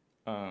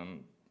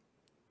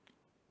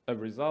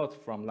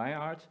result from line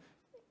art,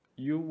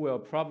 you will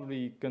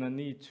probably gonna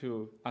need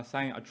to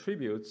assign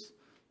attributes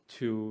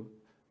to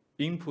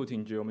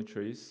inputting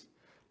geometries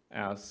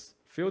as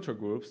filter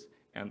groups.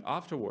 And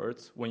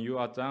afterwards, when you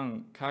are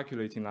done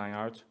calculating line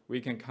art, we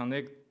can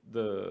connect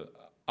the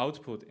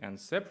output and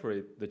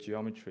separate the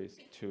geometries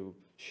to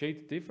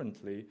shade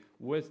differently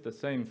with the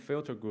same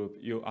filter group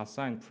you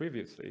assigned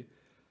previously.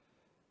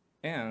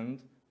 And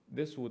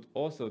this would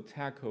also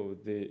tackle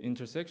the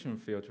intersection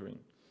filtering.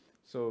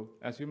 So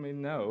as you may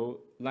know,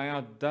 line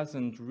art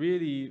doesn't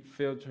really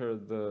filter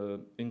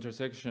the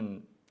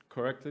intersection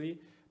correctly,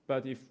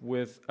 but if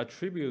with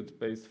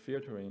attribute-based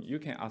filtering, you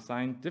can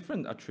assign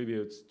different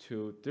attributes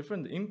to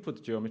different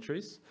input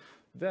geometries,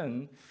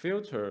 then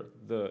filter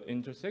the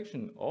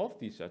intersection of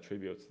these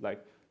attributes.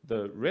 Like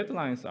the red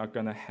lines are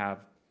gonna have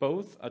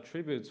both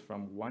attributes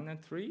from 1 and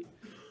 3,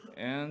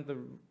 and the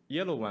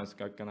yellow ones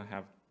are gonna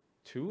have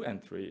 2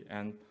 and 3.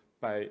 And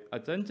by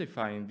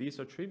identifying these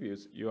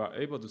attributes, you are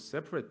able to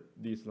separate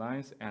these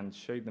lines and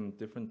shade them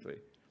differently.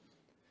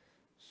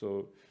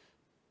 So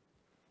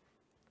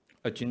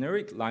a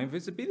generic line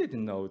visibility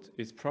node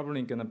is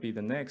probably gonna be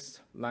the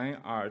next line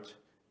art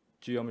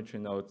geometry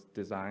node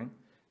design,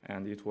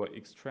 and it will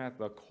extract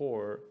the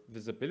core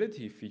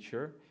visibility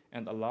feature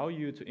and allow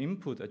you to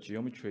input a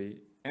geometry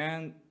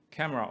and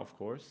camera, of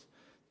course,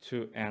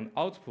 and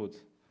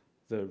output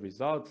the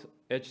result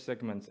edge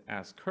segments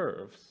as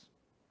curves.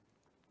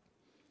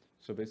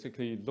 So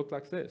basically, it looks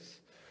like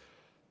this.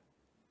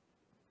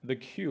 The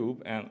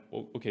cube and,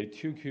 okay,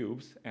 2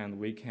 cubes, and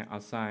we can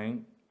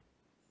assign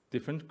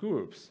different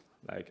groups,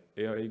 like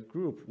ALA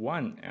group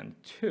 1 and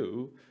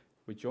 2.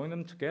 We join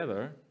them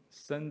together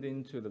send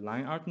into the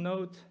line art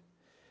node,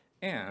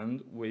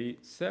 and we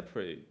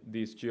separate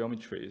these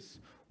geometries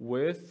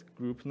with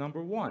group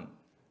number 1.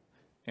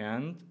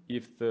 And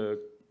if the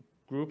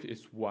group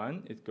is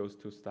 1, it goes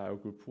to style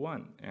group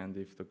 1. And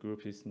if the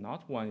group is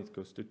not 1, it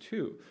goes to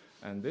 2.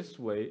 And this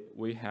way,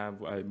 we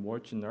have a more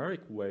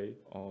generic way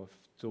of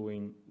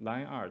doing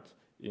line art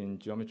in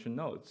geometry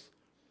nodes.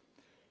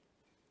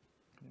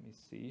 Let me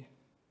see.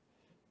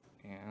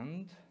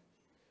 And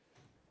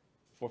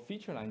for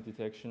feature line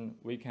detection,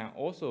 we can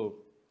also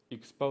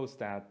expose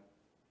that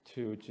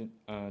to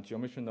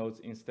geometry nodes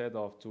instead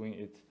of doing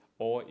it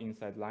all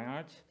inside line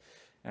art.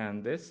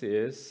 And this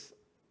is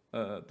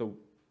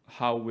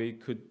how we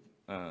could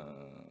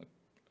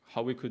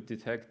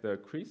detect the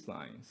crease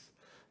lines.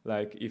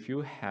 Like if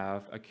you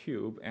have a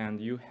cube and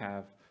you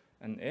have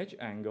an edge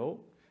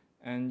angle,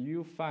 and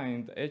you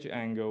find the edge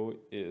angle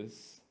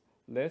is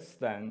less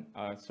than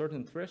a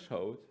certain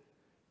threshold,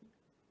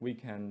 we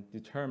can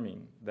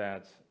determine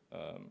that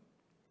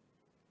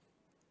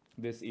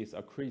this is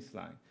a crease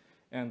line.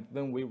 And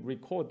then we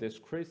record this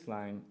crease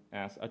line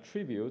as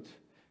attribute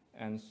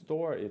and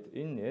store it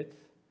in it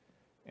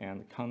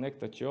and connect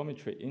the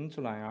geometry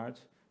into line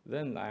art.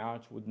 Then line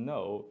art would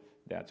know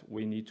that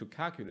we need to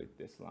calculate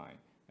this line.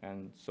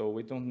 And so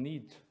we don't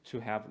need to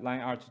have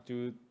line art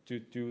to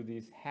do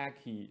this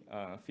hacky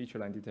feature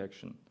line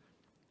detection.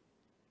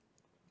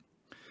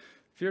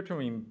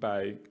 Filtering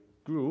by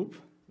group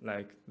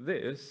like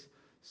this,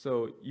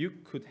 so you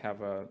could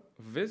have a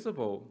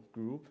visible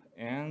group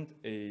and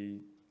a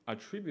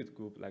attribute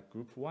group like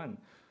group 1.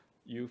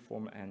 You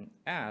form an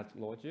add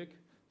logic,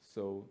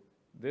 so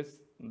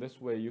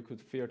this way you could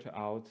filter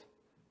out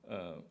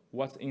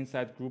what's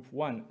inside group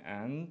 1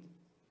 and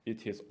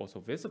it is also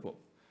visible.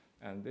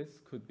 And this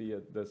could be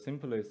the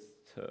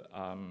simplest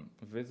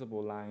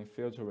visible line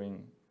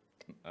filtering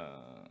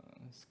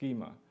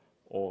schema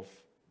of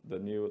the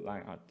new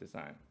line art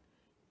design.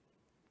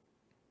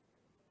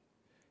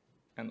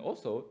 And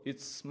also,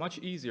 it's much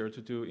easier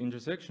to do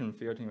intersection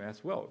filtering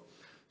as well.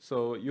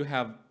 So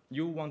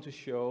you want to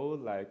show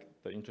like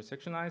the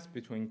intersection lines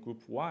between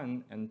group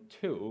 1 and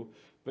 2.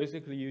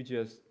 Basically, you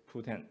just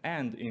put an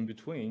and in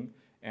between,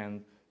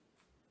 and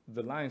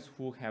the lines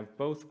who have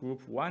both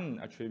group 1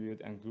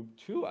 attribute and group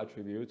 2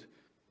 attribute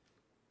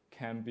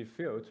can be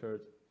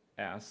filtered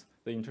as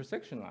the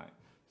intersection line.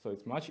 So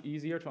it's much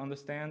easier to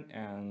understand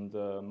and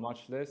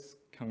much less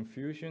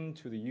confusion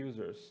to the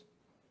users.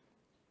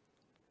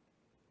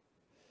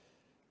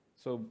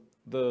 So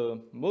the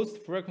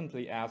most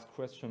frequently asked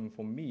question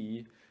for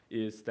me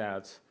is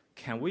that,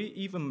 can we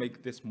even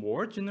make this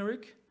more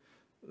generic?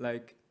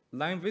 Like,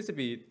 line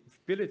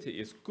visibility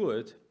is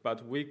good,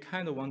 but we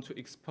kind of want to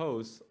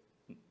expose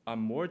a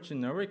more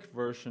generic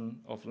version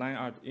of line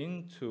art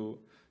into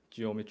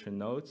geometry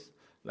nodes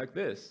like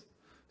this.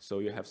 So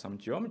you have some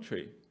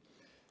geometry.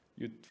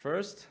 You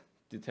first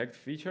detect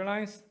feature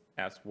lines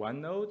as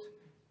one node,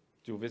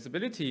 do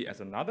visibility as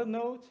another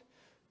node,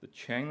 the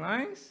chain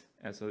lines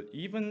as an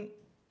even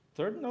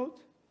third node,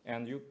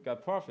 and you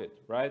got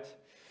profit, right?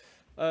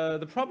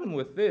 The problem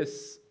with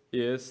this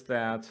is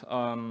that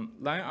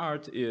line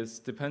art is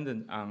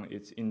dependent on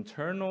its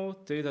internal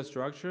data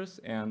structures,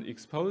 and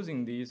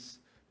exposing these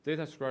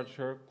data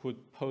structure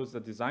could pose a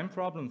design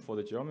problem for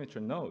the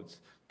geometry nodes,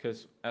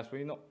 because as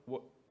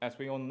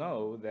we all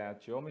know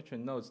that geometry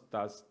nodes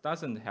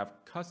doesn't have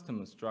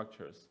custom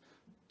structures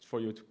for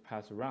you to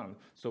pass around.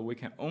 So we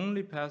can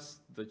only pass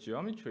the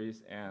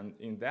geometries, and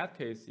in that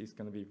case, it's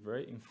going to be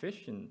very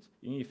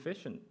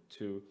inefficient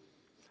to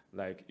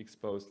like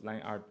expose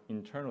line art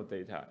internal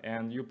data,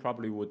 and you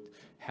probably would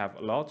have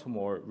a lot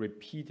more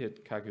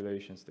repeated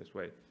calculations this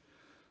way.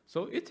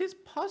 So it is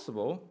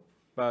possible,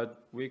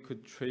 but we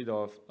could trade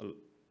off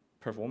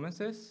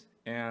performances,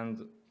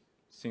 and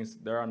since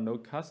there are no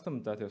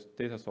custom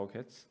data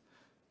sockets,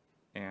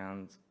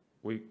 and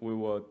we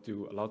will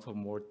do a lot of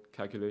more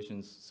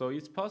calculations. So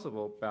it's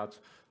possible, but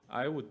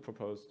I would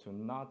propose to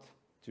not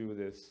do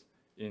this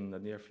in the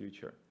near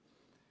future.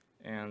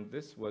 And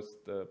this was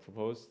the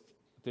proposed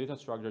data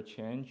structure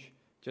change,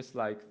 just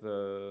like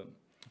the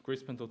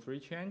Gris-Pinto 3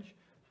 change.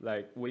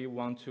 Like, we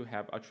want to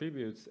have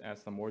attributes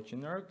as a more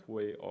generic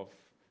way of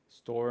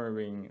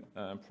storing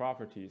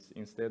properties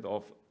instead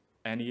of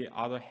any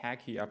other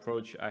hacky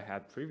approach I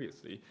had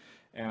previously.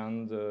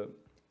 And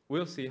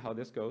we'll see how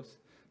this goes.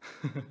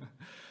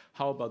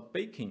 How about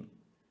baking?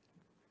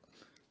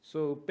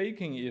 So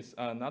baking is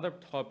another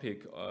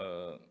topic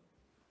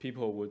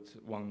people would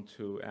want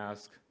to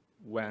ask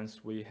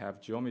once we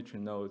have geometry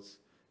nodes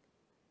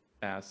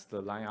as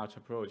the line art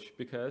approach,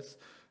 because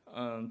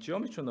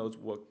geometry nodes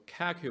will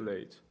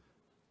calculate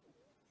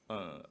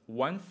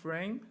one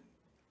frame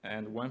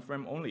and one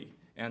frame only,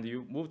 and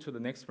you move to the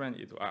next frame,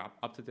 it will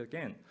update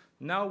again.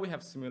 Now we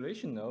have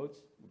simulation nodes.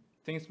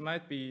 Things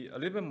might be a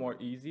little bit more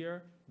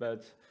easier,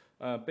 but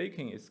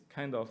baking is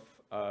kind of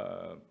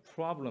a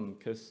problem,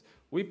 because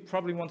we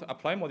probably want to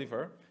apply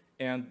modifier,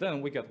 and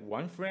then we get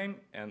one frame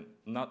and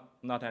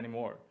not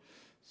anymore.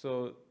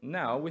 So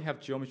now we have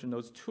geometry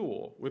nodes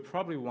tool. We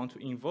probably want to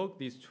invoke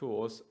these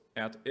tools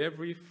at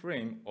every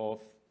frame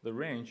of the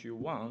range you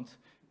want,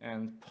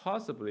 and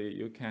possibly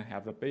you can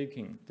have the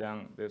baking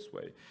done this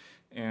way.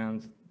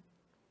 And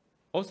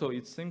also,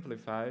 it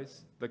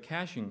simplifies the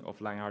caching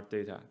of line art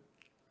data.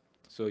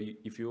 So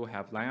if you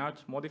have line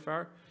art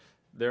modifier,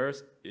 there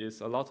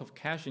is a lot of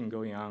caching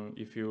going on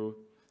if you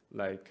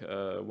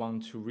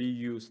want to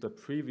reuse the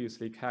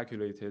previously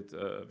calculated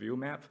view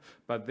map.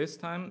 But this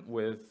time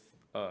with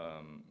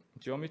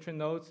geometry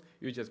nodes,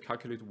 you just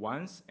calculate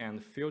once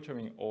and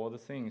filtering all the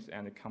things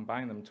and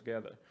combine them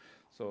together.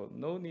 So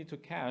no need to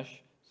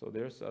cache. So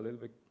there's a little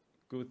bit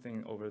good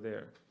thing over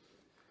there.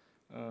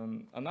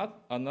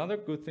 Another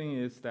good thing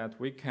is that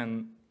we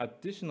can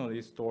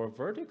additionally store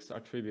vertex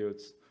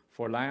attributes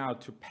for line art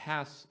to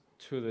pass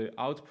to the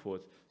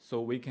output.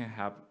 So we can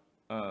have,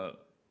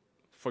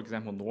 for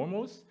example,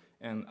 normals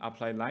and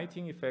apply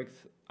lighting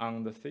effects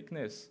on the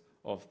thickness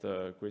of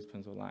the grease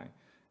pencil line.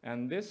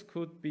 And this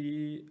could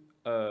be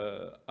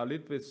a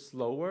little bit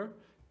slower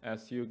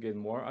as you get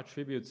more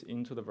attributes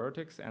into the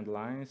vertex and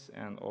lines,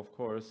 and of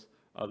course,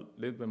 a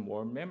little bit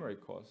more memory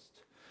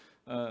cost.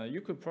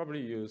 You could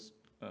probably use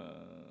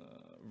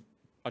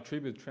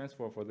attribute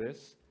transfer for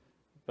this,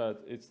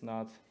 but it's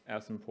not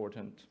as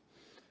important.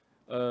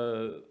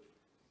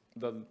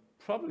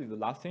 Probably the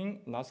last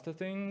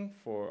thing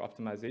for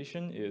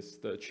optimization is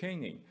the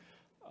chaining.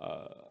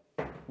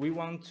 We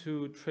want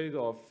to trade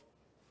off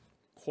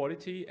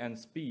quality and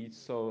speed,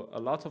 so a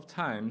lot of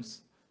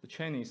times the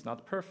chaining is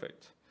not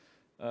perfect.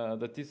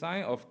 The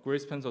design of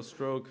grease pencil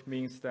stroke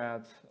means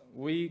that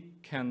we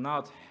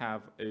cannot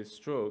have a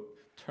stroke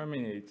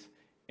terminate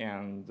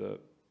and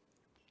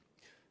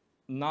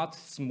not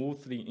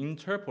smoothly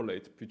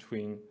interpolate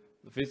between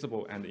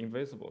visible and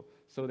invisible,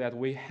 so that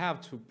we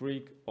have to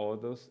break all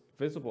those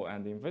visible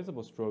and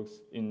invisible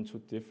strokes into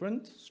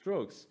different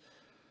strokes.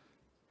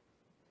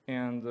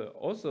 And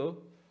also,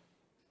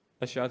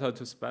 a shout out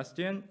to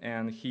Sebastian,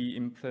 and he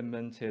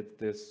implemented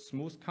this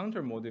smooth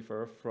counter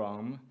modifier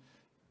from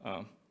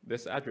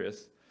this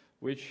address,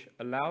 which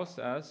allows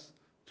us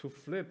to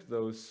flip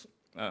those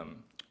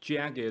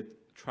jagged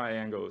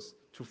triangles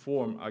to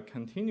form a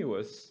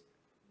continuous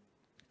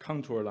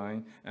contour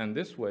line, and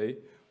this way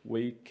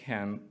we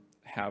can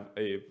have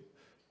a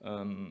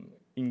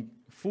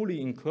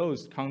fully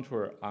enclosed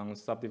contour on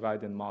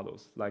subdivided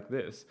models like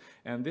this.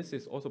 And this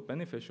is also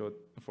beneficial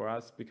for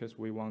us because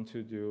we want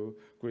to do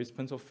grease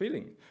pencil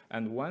filling.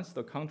 And once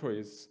the contour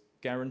is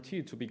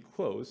guaranteed to be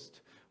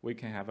closed, we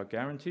can have a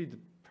guaranteed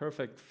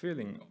perfect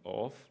filling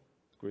of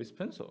grease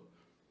pencil.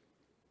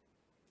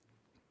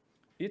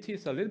 It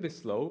is a little bit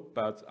slow,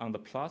 but on the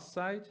plus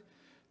side,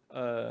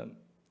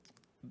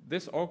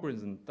 this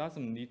algorithm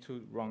doesn't need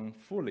to run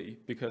fully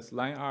because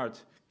line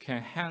art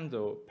can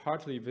handle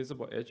partly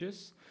visible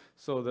edges.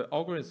 So the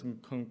algorithm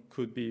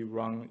could be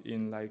run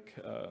in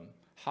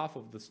half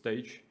of the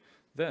stage,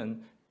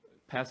 then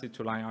pass it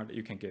to line art,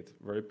 you can get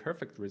very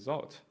perfect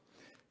result.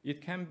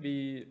 It can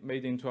be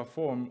made into a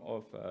form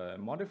of a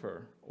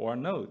modifier or a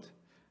node.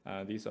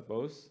 These are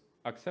both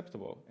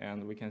acceptable,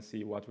 and we can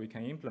see what we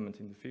can implement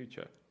in the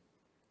future.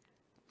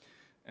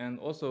 And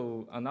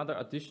also, another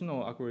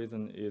additional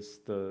algorithm is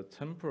the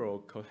temporal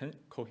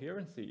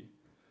coherency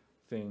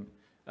thing.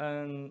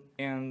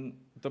 And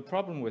the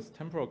problem with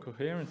temporal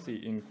coherency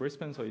in grease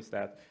pencil is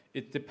that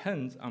it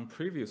depends on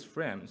previous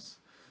frames.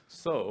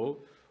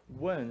 So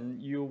when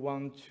you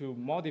want to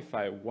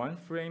modify one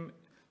frame,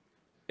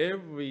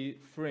 every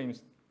frame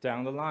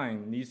down the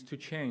line needs to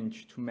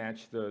change to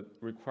match the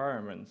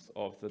requirements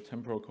of the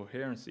temporal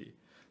coherency.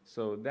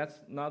 So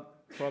that's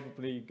not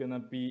probably gonna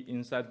be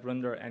inside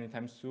Blender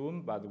anytime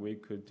soon, but we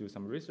could do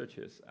some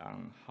researches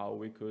on how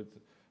we could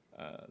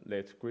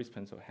let grease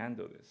pencil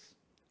handle this.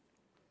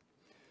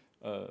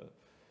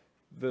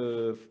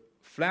 The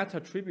flat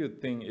attribute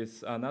thing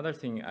is another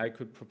thing I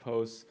could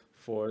propose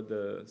for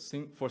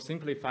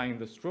simplifying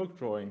the stroke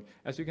drawing.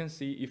 As you can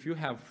see, if you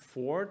have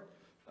 4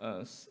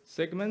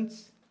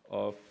 segments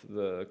of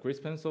the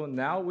grease pencil,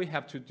 now we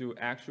have to do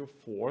actual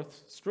 4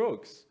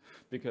 strokes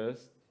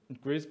because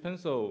grease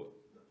pencil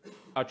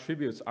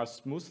attributes are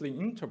smoothly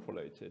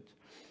interpolated.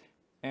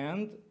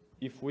 And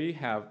if we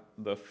have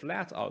the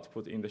flat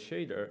output in the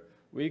shader,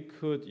 we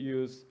could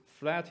use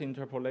flat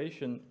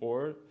interpolation,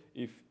 or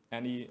if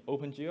any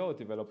OpenGL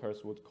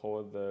developers would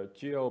call the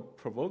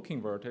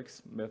geo-provoking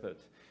vertex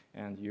method.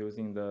 And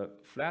using the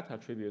flat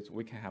attributes,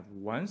 we can have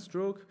 1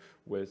 stroke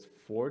with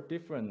 4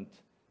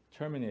 different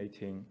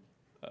terminating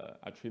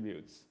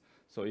attributes.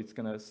 So it's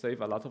gonna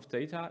save a lot of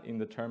data in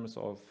the terms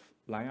of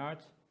line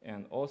art,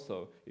 and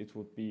also it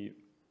would be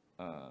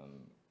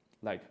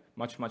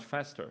much, much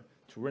faster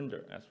to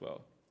render as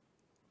well.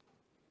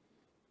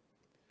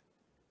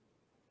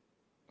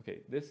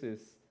 Okay, this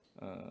is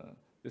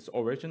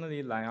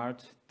originally line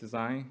art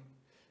design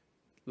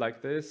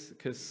like this,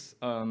 because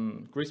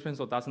grease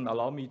pencil doesn't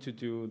allow me to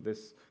do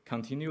this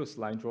continuous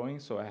line drawing,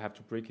 so I have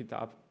to break it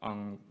up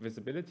on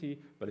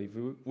visibility. But if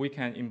we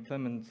can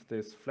implement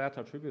this flat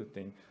attribute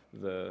thing,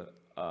 the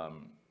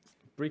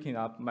breaking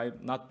up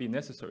might not be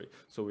necessary.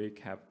 So we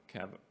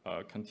have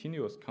a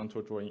continuous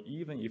contour drawing.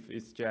 Even if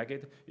it's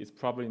jagged, it's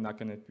probably not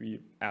going to be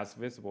as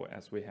visible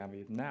as we have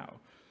it now.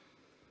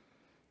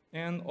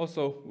 And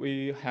also,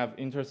 we have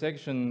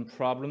intersection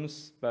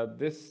problems, but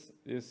this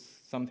is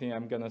something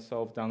I'm going to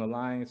solve down the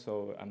line,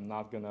 so I'm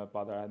not going to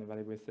bother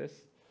anybody with this.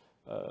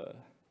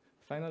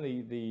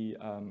 Finally, the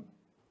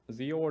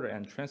Z-order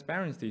and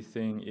transparency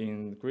thing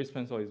in Grease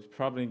Pencil is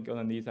probably going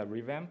to need a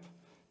revamp,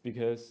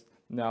 because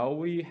now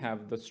we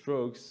have the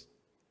strokes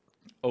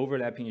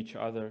overlapping each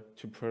other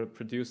to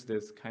produce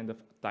this kind of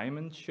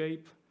diamond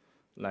shape,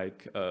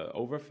 like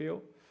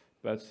overfill,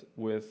 but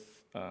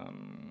with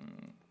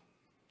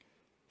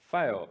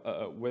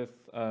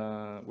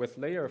with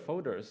layer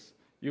folders.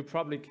 You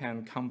probably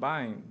can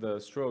combine the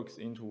strokes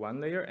into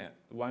one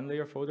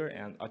layer folder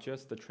and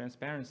adjust the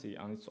transparency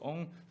on its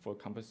own for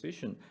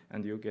composition,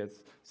 and you get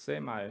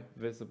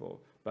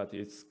semi-visible, but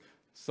it's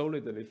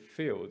solidly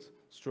filled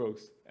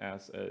strokes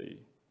as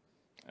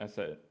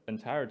an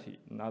entirety,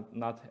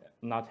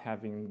 not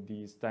having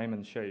these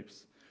diamond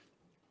shapes.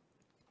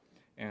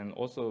 And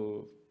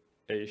also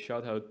a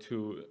shout out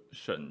to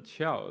Shen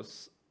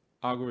Qiao's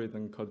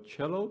algorithm called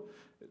Cello.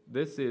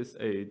 This is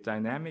a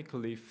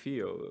dynamically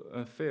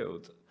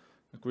filled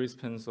grease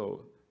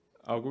pencil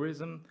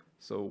algorithm.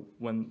 So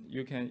when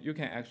you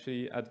can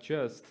actually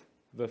adjust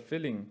the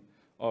filling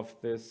of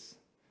this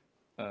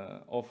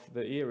of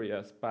the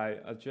areas by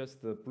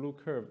adjust the blue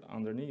curve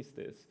underneath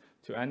this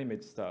to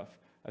animate stuff.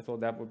 I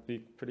thought that would be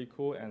pretty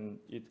cool, and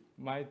it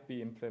might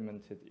be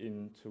implemented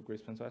into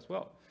grease pencil as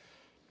well.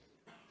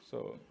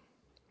 So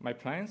my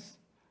plans.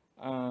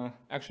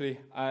 Actually,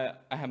 I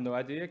have no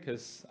idea,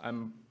 because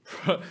I'm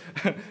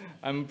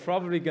I'm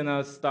probably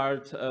gonna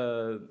start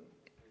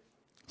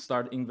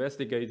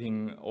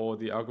investigating all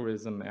the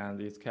algorithm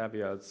and its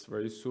caveats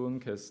very soon,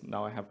 because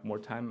now I have more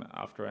time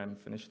after I'm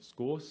finished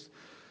schools.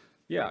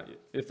 Yeah,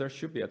 if there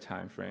should be a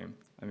time frame.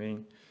 I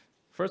mean,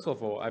 first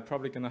of all, I'm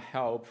probably gonna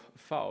help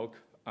Falk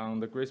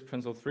on the Grease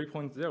Pencil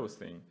 3.0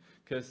 thing,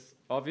 because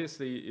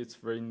obviously it's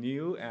very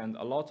new and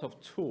a lot of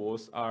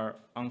tools are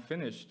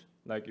unfinished.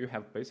 Like you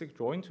have basic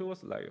drawing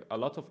tools, like a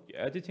lot of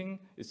editing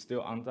is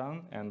still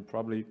undone, and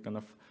probably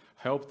gonna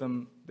help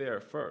them there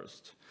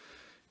first.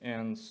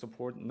 And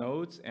support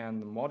nodes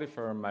and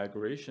modifier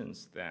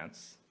migrations.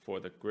 That's for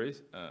the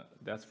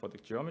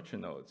geometry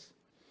nodes.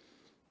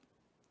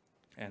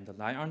 And the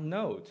line art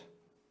node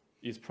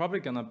is probably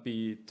gonna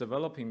be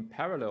developing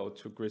parallel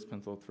to Grease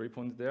Pencil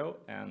 3.0,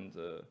 and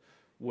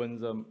when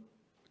the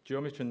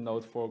geometry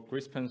node for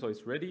Grease Pencil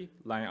is ready,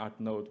 line art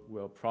node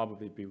will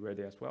probably be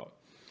ready as well.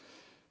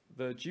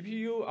 The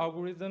GPU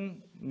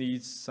algorithm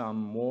needs some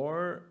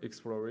more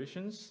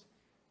explorations.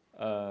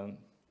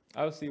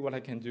 I'll see what I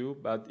can do,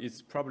 but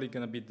it's probably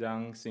gonna be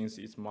done since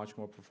it's much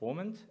more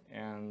performant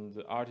and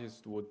the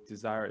artist would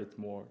desire it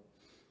more.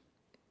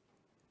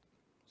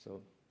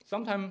 So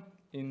sometime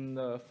in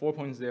the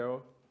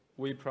 4.0,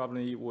 we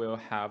probably will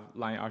have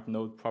line art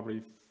node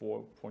probably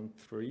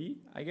 4.3,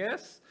 I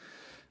guess.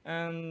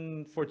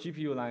 And for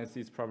GPU lines,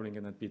 it's probably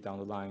gonna be down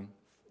the line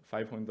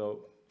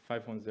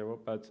 5.0,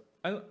 but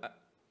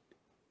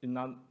it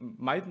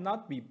might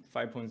not be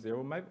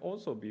 5.0, might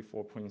also be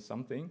 4 point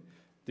something.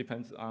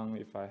 Depends on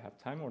if I have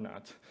time or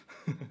not.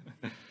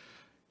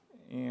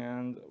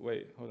 And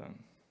wait, hold on.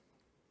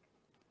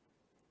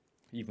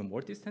 Even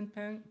more distant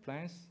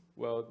plans?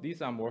 Well,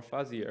 these are more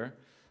fuzzier,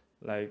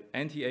 like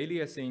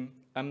anti-aliasing.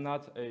 I'm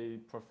not a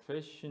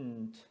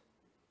proficient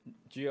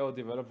GL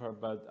developer,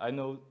 but I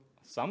know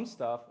some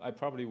stuff I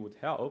probably would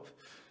help.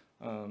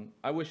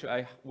 I wish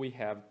we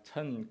have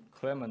 10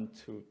 Clement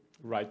to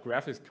write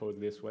graphics code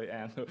this way,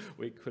 and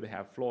we could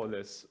have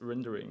flawless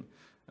rendering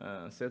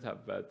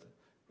setup. But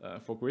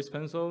for Grease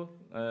Pencil,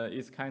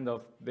 it's kind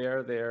of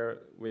there.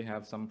 We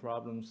have some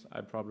problems.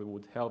 I probably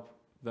would help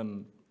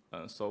them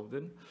solve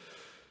them.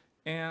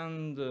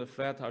 And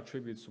flat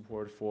attribute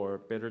support for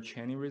better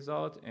chaining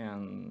result,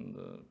 and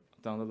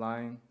down the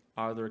line,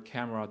 other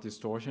camera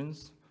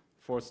distortions,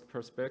 forced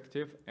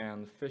perspective,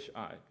 and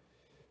fisheye.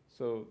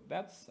 So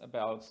that's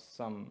about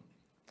some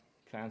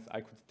plans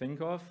I could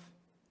think of.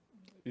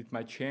 It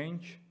might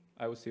change.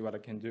 I will see what I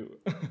can do.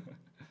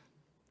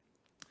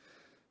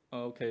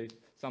 Okay,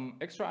 some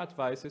extra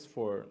advices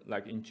for,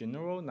 like in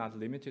general, not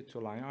limited to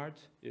line art,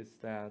 is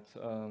that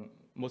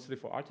mostly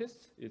for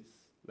artists,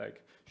 it's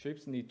like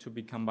shapes need to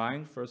be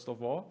combined first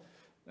of all.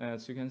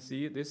 As you can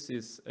see, this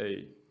is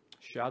a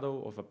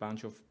shadow of a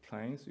bunch of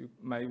planes. You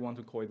might want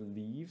to call it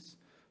leaves,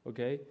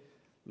 okay?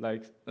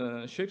 Like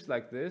shapes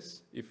like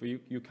this, if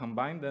you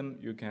combine them,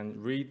 you can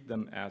read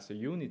them as a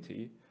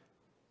unity.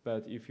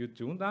 But if you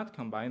do not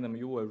combine them,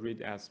 you will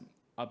read as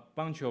a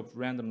bunch of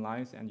random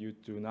lines and you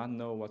do not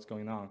know what's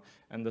going on.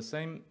 And the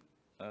same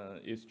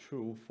is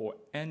true for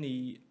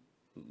any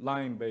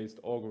line-based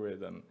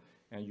algorithm.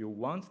 And you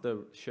want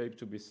the shape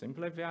to be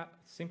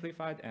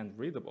simplified and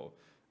readable.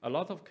 A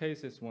lot of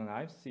cases when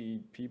I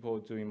see people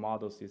doing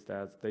models is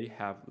that they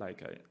have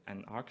like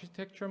an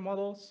architecture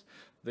models.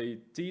 They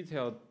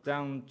detail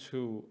down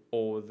to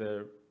all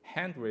the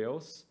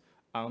handrails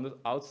on the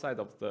outside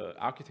of the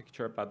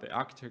architecture, but the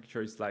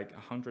architecture is like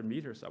 100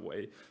 meters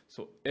away.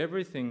 So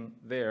everything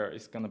there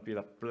is going to be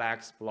a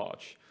black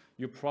splotch.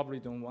 You probably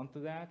don't want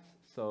that,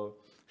 so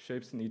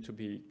shapes need to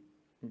be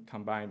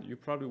combined. You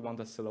probably want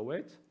a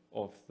silhouette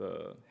of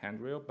the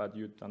handrail, but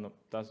you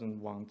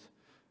doesn't want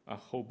a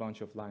whole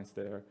bunch of lines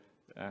there.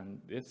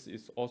 And this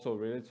is also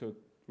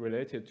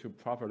related to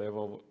proper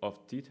level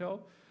of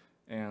detail.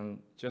 And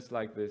just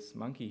like this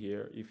monkey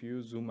here, if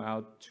you zoom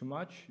out too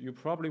much, you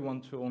probably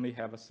want to only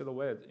have a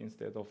silhouette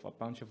instead of a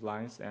bunch of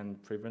lines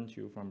and prevent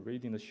you from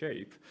reading the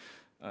shape.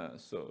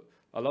 So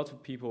a lot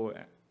of people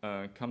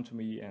come to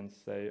me and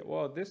say,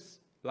 well, this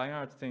line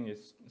art thing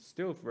is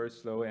still very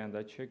slow, and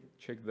I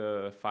check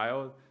the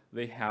file.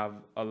 They have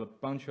a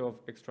bunch of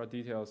extra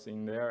details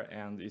in there,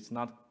 and it's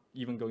not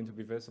even going to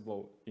be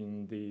visible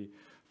in the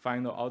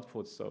final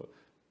output. So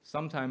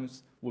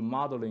sometimes when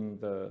modeling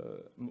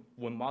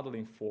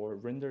for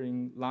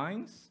rendering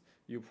lines,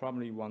 you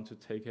probably want to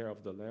take care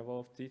of the level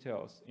of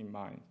details in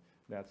mind.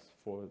 That's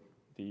for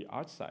the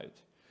art side.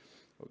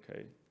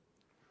 Okay.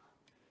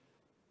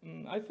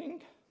 I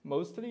think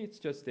mostly it's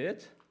just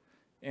it,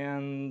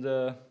 and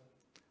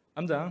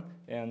I'm done,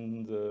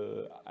 and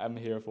I'm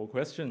here for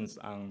questions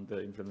on the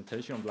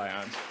implementation of line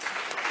art.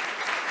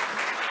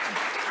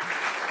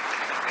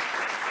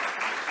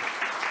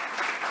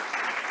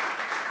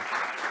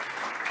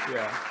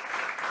 Yeah,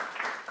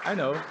 I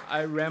know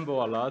I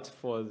ramble a lot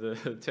for the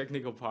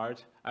technical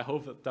part. I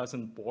hope it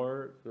doesn't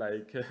bore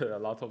like a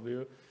lot of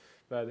you.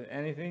 But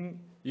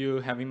anything you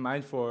have in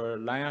mind for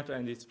line art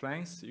and its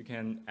plans, you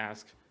can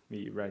ask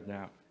me right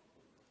now.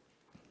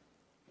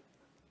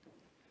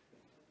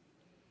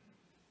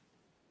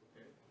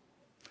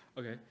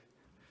 Okay.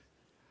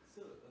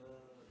 So,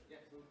 yeah,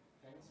 so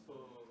thanks for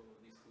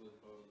this tool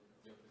for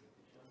your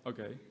presentation.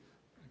 Okay.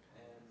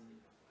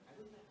 I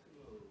would like to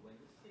know, when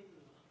you say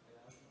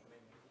allows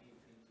implementing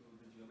into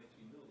the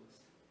geometry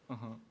nodes,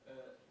 Uh-huh.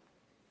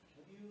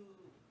 have you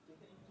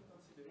taken into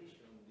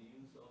consideration the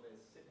use of a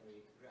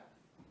separate graph?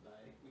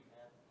 Like we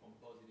have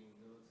compositing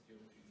nodes,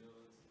 geometry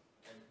nodes,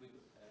 and we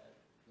could have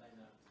line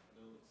art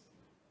nodes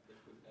that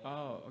could have.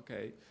 Oh,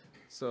 okay.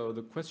 So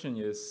the question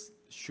is,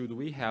 should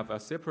we have a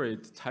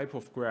separate type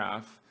of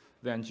graph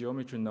than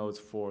geometry nodes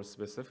for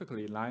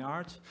specifically line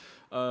art?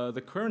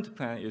 The current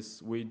plan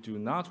is we do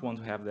not want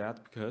to have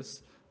that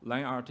because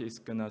line art is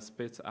gonna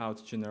spit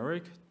out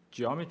generic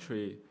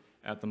geometry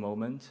at the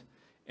moment.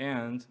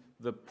 And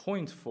the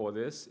point for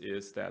this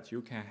is that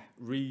you can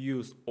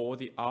reuse all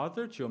the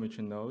other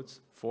geometry nodes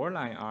for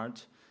line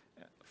art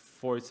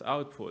for its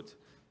output.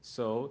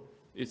 So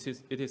it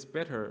is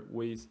better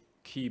we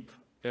keep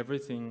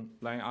everything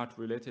line art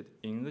related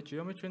in the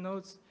geometry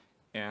nodes,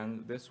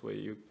 and this way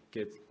you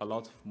get a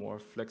lot more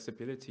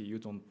flexibility. You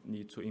don't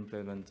need to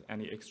implement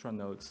any extra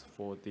nodes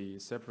for the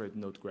separate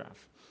node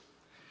graph.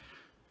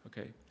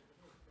 Okay.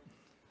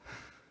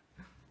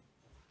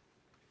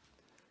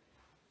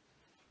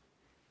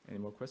 Any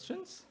more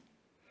questions?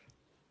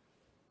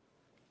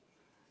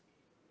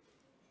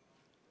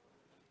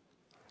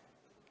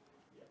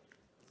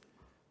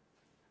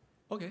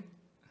 Okay.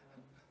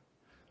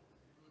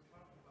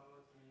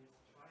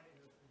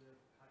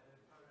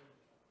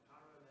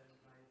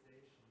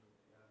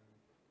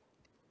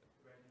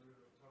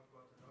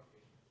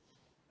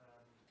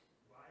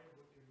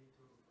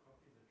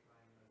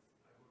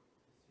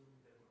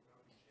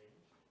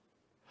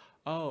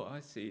 Oh, I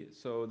see.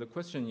 So the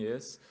question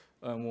is,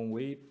 when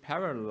we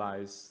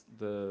parallelize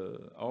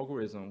the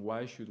algorithm,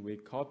 why should we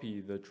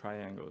copy the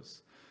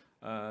triangles?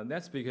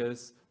 That's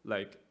because,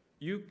 like,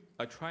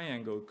 a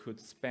triangle could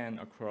span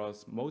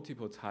across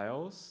multiple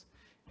tiles,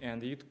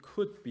 and it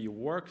could be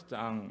worked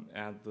on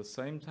at the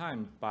same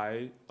time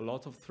by a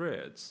lot of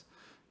threads.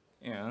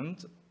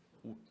 And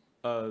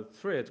a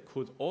thread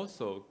could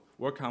also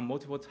work on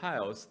multiple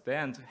tiles,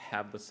 then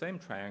have the same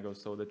triangle,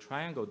 so the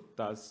triangle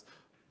does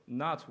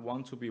not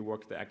want to be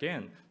worked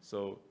again.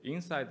 So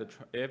inside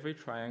every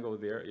triangle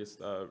there is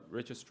a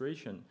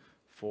registration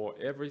for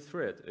every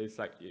thread. It's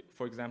like,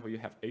 for example, you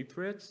have 8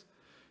 threads.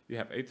 You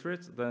have 8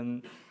 threads,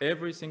 then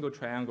every single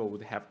triangle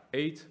would have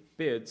 8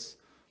 bits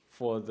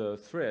for the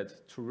thread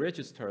to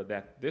register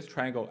that this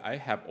triangle I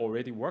have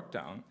already worked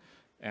on,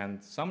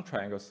 and some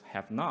triangles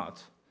have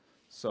not.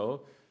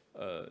 So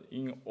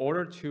in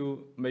order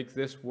to make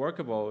this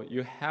workable,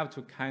 you have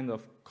to kind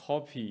of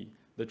copy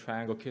the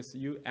triangle because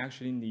you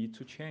actually need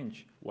to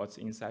change what's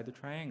inside the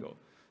triangle.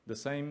 The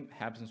same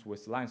happens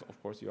with lines. Of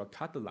course, you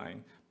cut the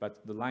line,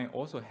 but the line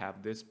also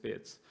have these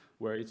bits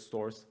where it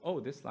stores, oh,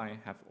 this line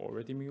have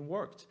already been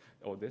worked,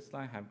 or this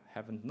line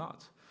haven't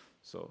not.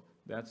 So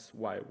that's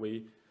why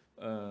we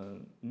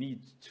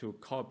need to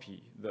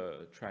copy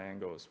the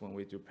triangles when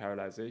we do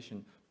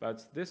parallelization.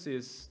 But this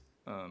is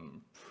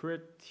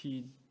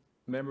pretty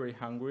memory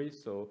hungry,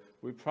 so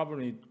we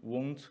probably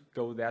won't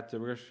go that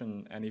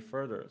direction any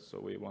further. So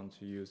we want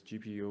to use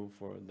GPU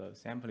for the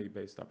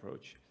sampling-based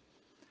approach.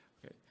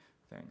 Okay,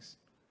 thanks.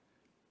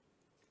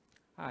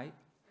 Hi.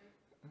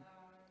 Maybe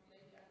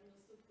I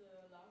understood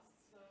the last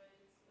slide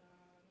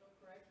not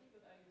correctly,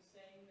 but are you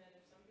saying that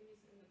if something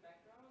is in the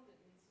background,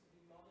 it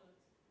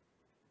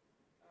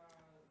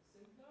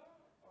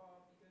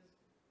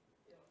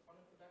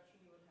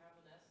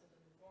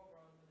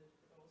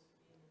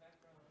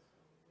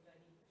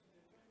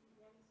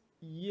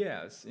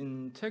Yes,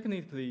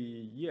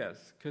 technically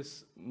yes,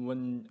 because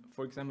when,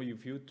 for example,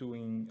 if you're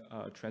doing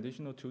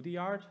traditional 2D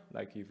art,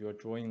 like if you're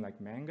drawing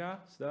like manga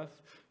stuff,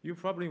 you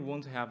probably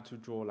won't have to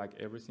draw like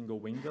every single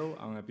window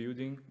on a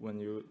building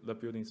when the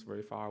building is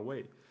very far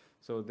away.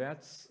 So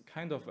that's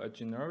kind of a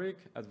generic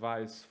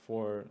advice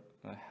for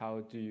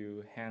how do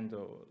you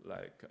handle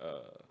like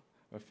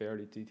a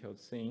fairly detailed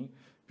scene,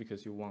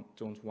 because you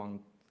don't want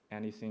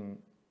anything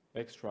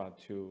extra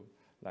to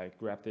like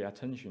grab the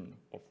attention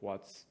of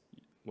what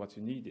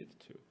you needed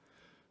to.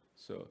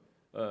 So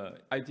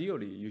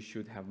ideally, you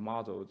should have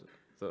modeled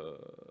the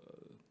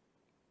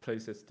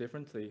places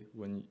differently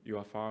when you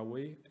are far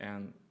away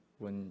and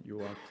when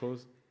you are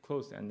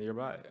close and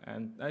nearby.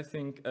 And I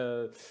think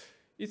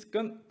it's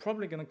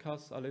probably gonna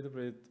cause a little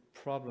bit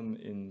problem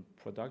in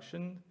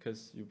production,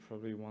 because you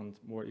probably want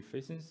more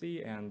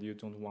efficiency and you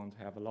don't want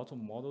to have a lot of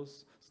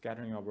models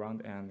scattering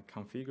around and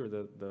configure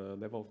the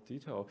level of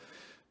detail.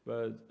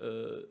 But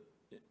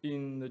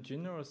in the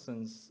general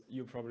sense,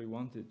 you probably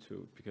want it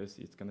to, because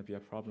it's going to be a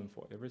problem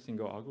for every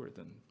single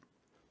algorithm.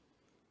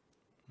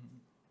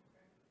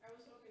 I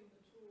was hoping the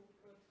tool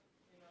could,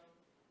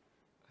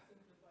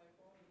 simplify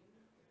for me.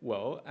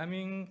 Well, I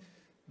mean,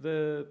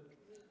 the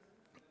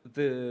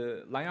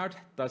line art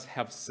does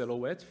have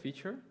silhouette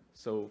feature,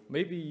 so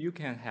maybe you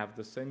can have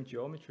the same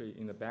geometry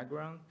in the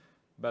background,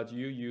 but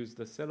you use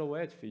the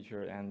silhouette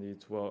feature and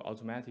it will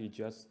automatically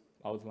just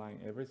outline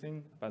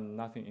everything, but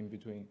nothing in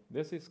between.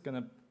 This is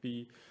gonna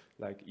be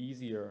like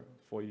easier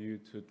for you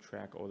to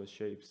track all the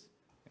shapes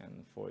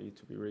and for it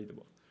to be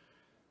readable.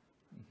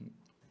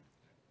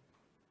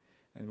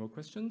 Any more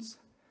questions?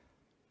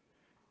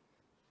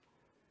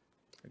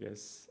 I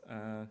guess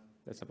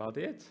that's about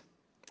it.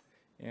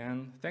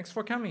 And thanks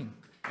for coming,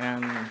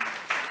 and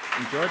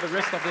enjoy the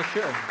rest of the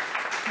show.